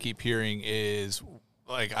constantly keep hearing is,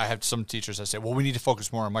 like, I have some teachers that say, well, we need to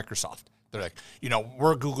focus more on Microsoft. They're like,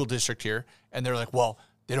 we're a Google district here. And they're like, well,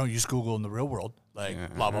 they don't use Google in the real world.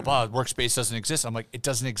 Like, blah, blah, blah. Workspace doesn't exist. I'm like, it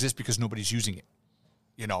doesn't exist because nobody's using it.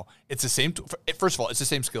 It's the same. First of all, it's the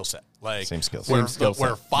same skill set. Like, same skill set.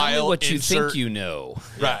 Where file, tell me what insert, you think you know.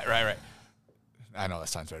 Right. I know that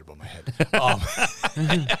sounds right above my head.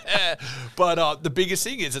 But the biggest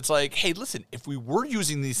thing is, it's like, hey, listen, if we were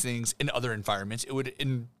using these things in other environments, it would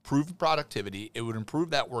improve productivity. It would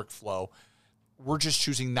improve that workflow. We're just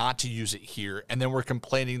choosing not to use it here. And then we're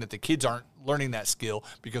complaining that the kids aren't learning that skill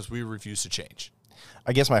because we refuse to change.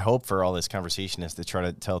 I guess my hope for all this conversation is to try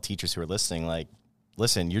to tell teachers who are listening, like,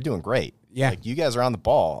 listen, you're doing great. Yeah. Like, you guys are on the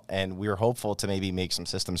ball, and we're hopeful to maybe make some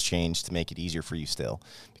systems change to make it easier for you still,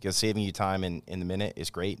 because saving you time in the minute is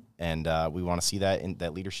great, and we want to see that in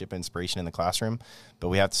that leadership inspiration in the classroom. But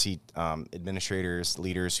we have to see administrators,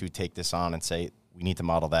 leaders who take this on and say, we need to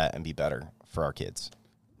model that and be better for our kids.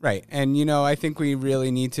 Right. And, I think we really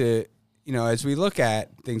need to, as we look at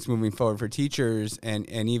things moving forward for teachers and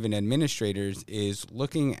even administrators, is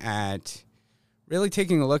looking at really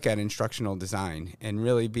taking a look at instructional design and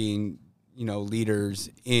really being, leaders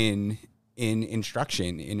in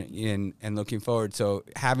instruction and looking forward. So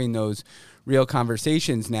having those real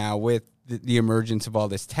conversations now with the emergence of all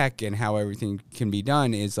this tech and how everything can be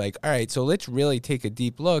done is like, all right, so let's really take a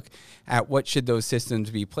deep look at what should those systems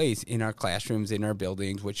be placed in our classrooms, in our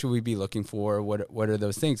buildings. What should we be looking for? What are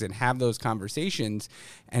those things? And have those conversations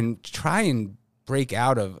and try and break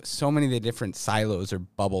out of so many of the different silos or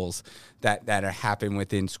bubbles that are happening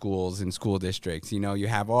within schools and school districts. You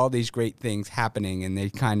have all these great things happening and they're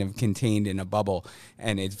kind of contained in a bubble,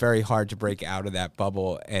 and it's very hard to break out of that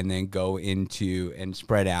bubble and then go into and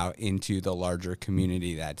spread out into the larger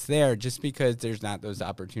community that's there, just because there's not those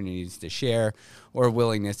opportunities to share or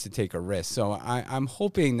willingness to take a risk. So I'm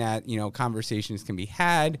hoping that, conversations can be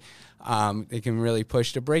had. They can really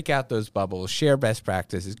push to break out those bubbles, share best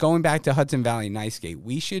practices. Going back to Hudson Valley NICE-Gate,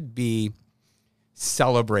 we should be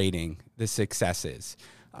celebrating the successes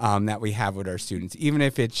that we have with our students, even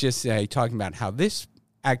if it's just talking about how this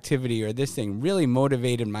activity or this thing really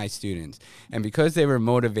motivated my students. And because they were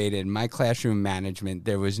motivated, my classroom management,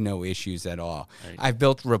 there was no issues at all. Right. I've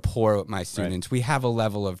built rapport with my students. Right. We have a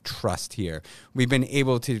level of trust here. We've been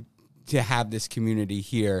able to have this community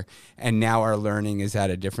here, and now our learning is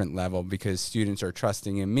at a different level because students are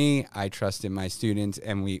trusting in me, I trust in my students,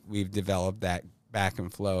 and we've developed that back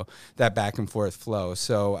and forth flow.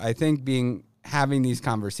 So I think having these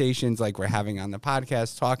conversations like we're having on the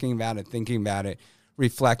podcast, talking about it, thinking about it,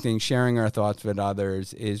 reflecting, sharing our thoughts with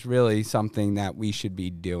others is really something that we should be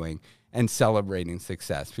doing, and celebrating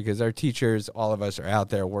success, because our teachers, all of us, are out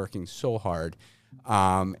there working so hard,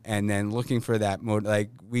 and then looking for that mode. Like,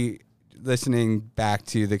 listening back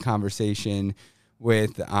to the conversation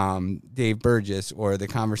with Dave Burgess, or the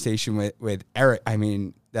conversation with Eric, I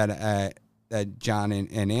mean, that John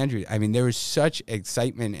and Andrew, I mean, there was such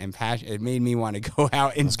excitement and passion. It made me want to go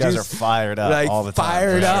out and Those guys are fired up like, all the time.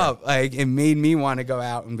 Fired up. Like, it made me want to go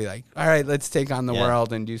out and be like, all right, let's take on the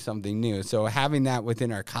world and do something new. So having that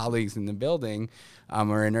within our colleagues in the building,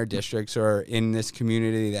 or in our districts, or in this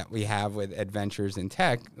community that we have with Adventures in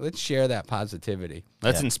Tech, let's share that positivity.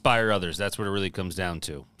 Let's inspire others. That's what it really comes down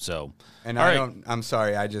to. So, And all I'm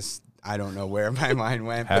sorry, I don't know where my mind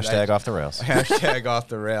went. Hashtag off the rails. Hashtag off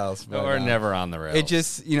the rails. But, We're never on the rails. It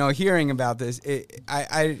just, hearing about this,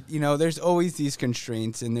 there's always these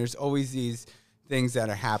constraints, and there's always these things that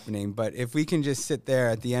are happening. But if we can just sit there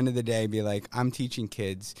at the end of the day, be like, I'm teaching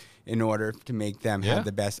kids in order to make them have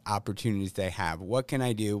the best opportunities they have. What can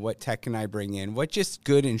I do? What tech can I bring in? What just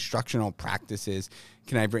good instructional practices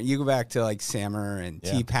can I bring? You go back to like SAMR and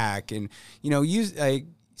TPAC, and, use like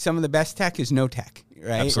some of the best tech is no tech.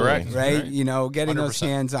 Right? Absolutely. Right? Getting 100%. those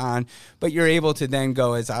hands on, but you're able to then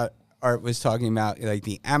go, as Art was talking about, like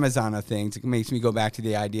the Amazon of things. It makes me go back to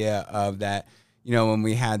the idea of that, when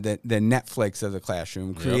we had the Netflix of the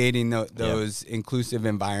classroom, creating those inclusive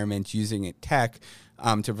environments, using it tech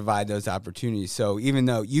to provide those opportunities. So even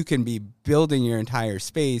though you can be building your entire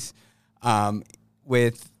space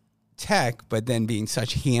with tech, but then being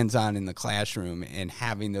such hands-on in the classroom and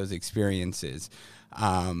having those experiences,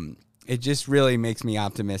 it just really makes me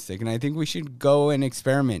optimistic. And I think we should go and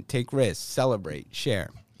experiment, take risks, celebrate, share.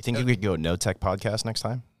 You think you could go no tech podcast next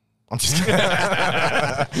time? I'm just kidding.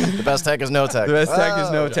 The best tech is no tech. The best tech is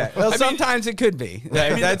no tech. Well, sometimes it could be.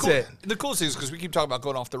 That's it. The coolest thing is, because we keep talking about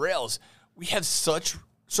going off the rails, we have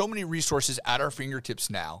so many resources at our fingertips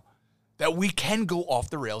now that we can go off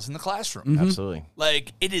the rails in the classroom. Absolutely.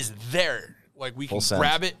 Like, it is there. Like, we can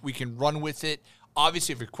grab it, we can run with it.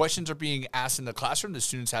 Obviously, if your questions are being asked in the classroom, the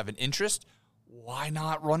students have an interest, why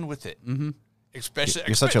not run with it? Mm-hmm. Especially,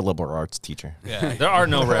 You're such a liberal arts teacher. Yeah. There are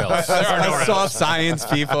no rails. There are no rails. Soft science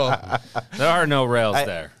people. There are no rails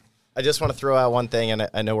there. I just want to throw out one thing, and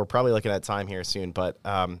I know we're probably looking at time here soon, but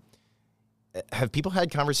have people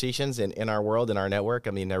had conversations in our world, in our network?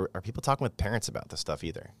 I mean, are people talking with parents about this stuff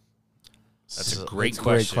either? That's a great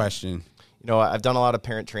Great question. I've done a lot of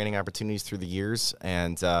parent training opportunities through the years,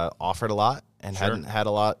 and offered a lot, and hadn't had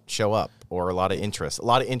a lot show up, or a lot of interest. A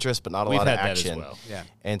lot of interest, but not a lot of had that action. as well. Yeah.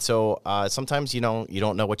 And so sometimes, you don't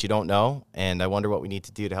know what you don't know, and I wonder what we need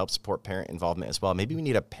to do to help support parent involvement as well. Maybe we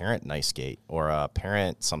need a parent nice gate, or a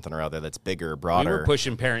parent something or other that's bigger, broader. We were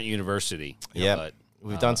pushing Parent University. Yeah,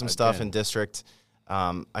 we've done some stuff in district.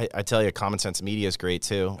 I tell you, Common Sense Media is great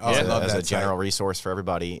too. Oh, I love as that a general resource for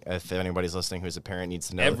everybody. If anybody's listening who's a parent needs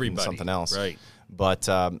to know something else, right? But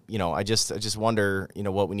I just wonder,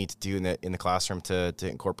 what we need to do in the classroom to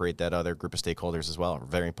incorporate that other group of stakeholders as well.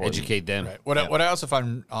 Very important. Educate them. Right. What I also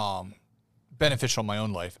find beneficial in my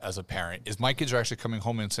own life as a parent is my kids are actually coming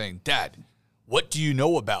home and saying, "Dad, what do you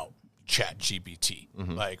know about ChatGPT?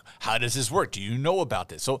 Like, how does this work? Do you know about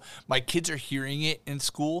this?" So my kids are hearing it in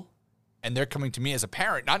school, and they're coming to me as a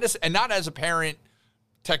parent, not as a parent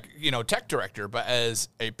tech director, but as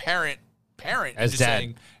a parent, as just dad.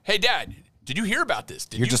 saying, "Hey, Dad, did you hear about this?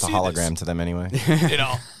 You're just a hologram to them anyway.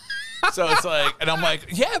 So it's like, and I'm like,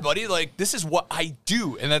 yeah, buddy, like, this is what I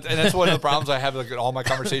do. And that's one of the problems I have, like, in all my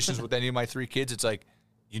conversations with any of my 3 kids. It's like,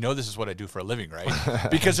 this is what I do for a living, right?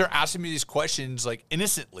 Because they're asking me these questions, like,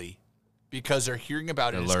 innocently, because they're hearing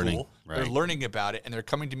about it in school. Right. They're learning about it, and they're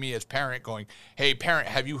coming to me as parent going, "Hey, parent,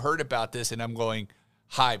 have you heard about this?" And I'm going,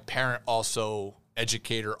 "Hi, parent, also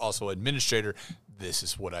educator, also administrator. This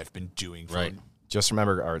is what I've been doing for Just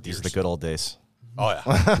remember, Art, these are the good old days. Oh, yeah.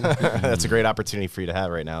 That's a great opportunity for you to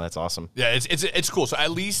have right now. That's awesome. Yeah, it's cool. So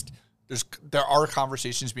at least there are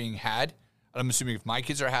conversations being had. I'm assuming if my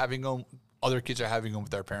kids are having them, other kids are having them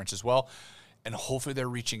with their parents as well. And hopefully they're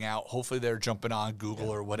reaching out. Hopefully they're jumping on Google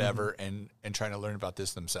or whatever and trying to learn about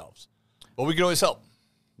this themselves. But we can always help.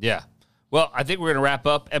 Yeah. Well, I think we're going to wrap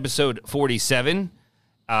up episode 47.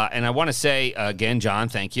 And I want to say, again, John,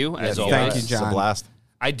 thank you, as always. Thank you, It's a John. blast.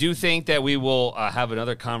 I do think that we will have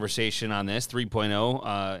another conversation on this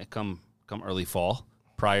 3.0 come early fall,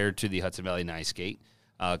 prior to the Hudson Valley Nice Gate,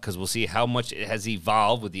 because we'll see how much it has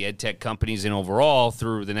evolved with the ed tech companies and overall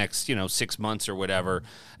through the next 6 months or whatever,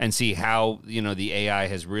 and see how the AI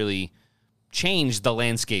has really changed the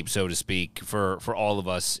landscape, so to speak, for all of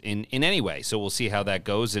us in any way. So we'll see how that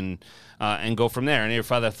goes and go from there. And your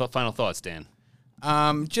final thoughts, Dan?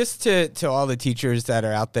 Just to all the teachers that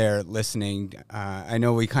are out there listening, I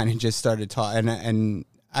know we kind of just started talking, and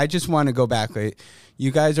I just want to go back.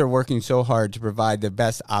 You guys are working so hard to provide the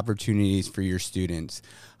best opportunities for your students,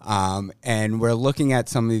 and we're looking at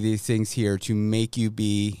some of these things here to make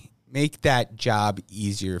that job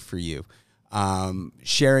easier for you.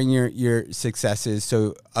 Sharing your successes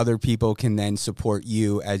so other people can then support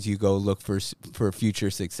you as you go look for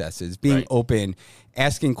future successes. Being open,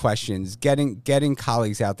 asking questions, getting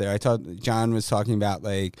colleagues out there. I thought John was talking about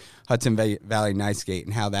like Hudson Valley Nicegate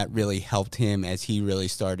and how that really helped him as he really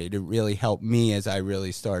started. It really helped me as I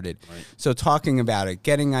really started. Right. So talking about it,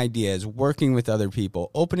 getting ideas, working with other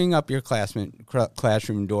people, opening up your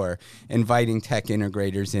classroom door, inviting tech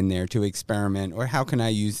integrators in there to experiment, or how can I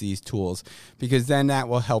use these tools? Because then that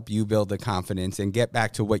will help you build the confidence and get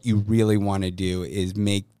back to what you really want to do is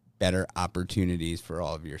make better opportunities for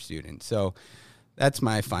all of your students. So that's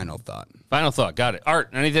my final thought. Final thought. Got it. Art,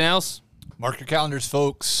 anything else? Mark your calendars,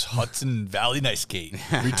 folks. Hudson Valley Nicegate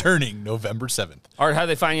returning November 7th. Art, how do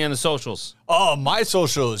they find you on the socials? Oh, my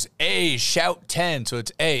socials, Shout10. So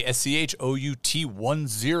it's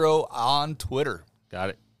SCHOUT10 on Twitter. Got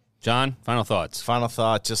it. John, final thoughts. Final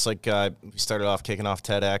thought, just like we started off kicking off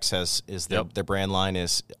TEDx, their brand line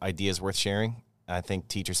is ideas worth sharing. I think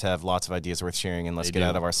teachers have lots of ideas worth sharing, and let's get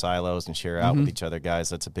out of our silos and share out with each other, guys.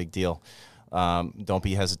 That's a big deal. Don't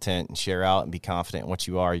be hesitant and share out and be confident in what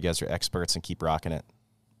you are. You guys are experts and keep rocking it.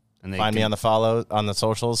 And find me on the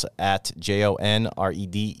socials at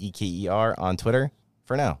JONREDEKER on Twitter.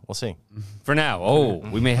 For now, we'll see. For now. Oh,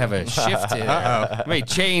 we may have a shift here. We may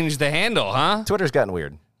change the handle, huh? Twitter's gotten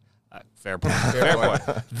weird. Fair point. Fair point.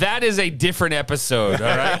 That is a different episode,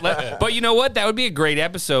 all right? But you know what? That would be a great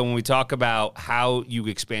episode when we talk about how you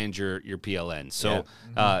expand your PLN. So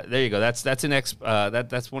there you go. That's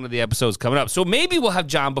one of the episodes coming up. So maybe we'll have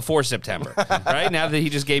John before September, right? Now that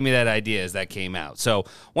he just gave me that idea as that came out. So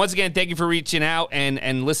once again, thank you for reaching out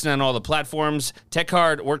and listening on all the platforms. Tech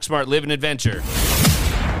Hard, Work Smart, Live an Adventure.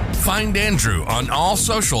 Find Andrew on all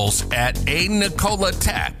socials at A Nicola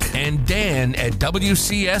Tech and Dan at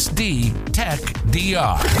WCSD Tech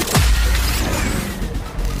DR.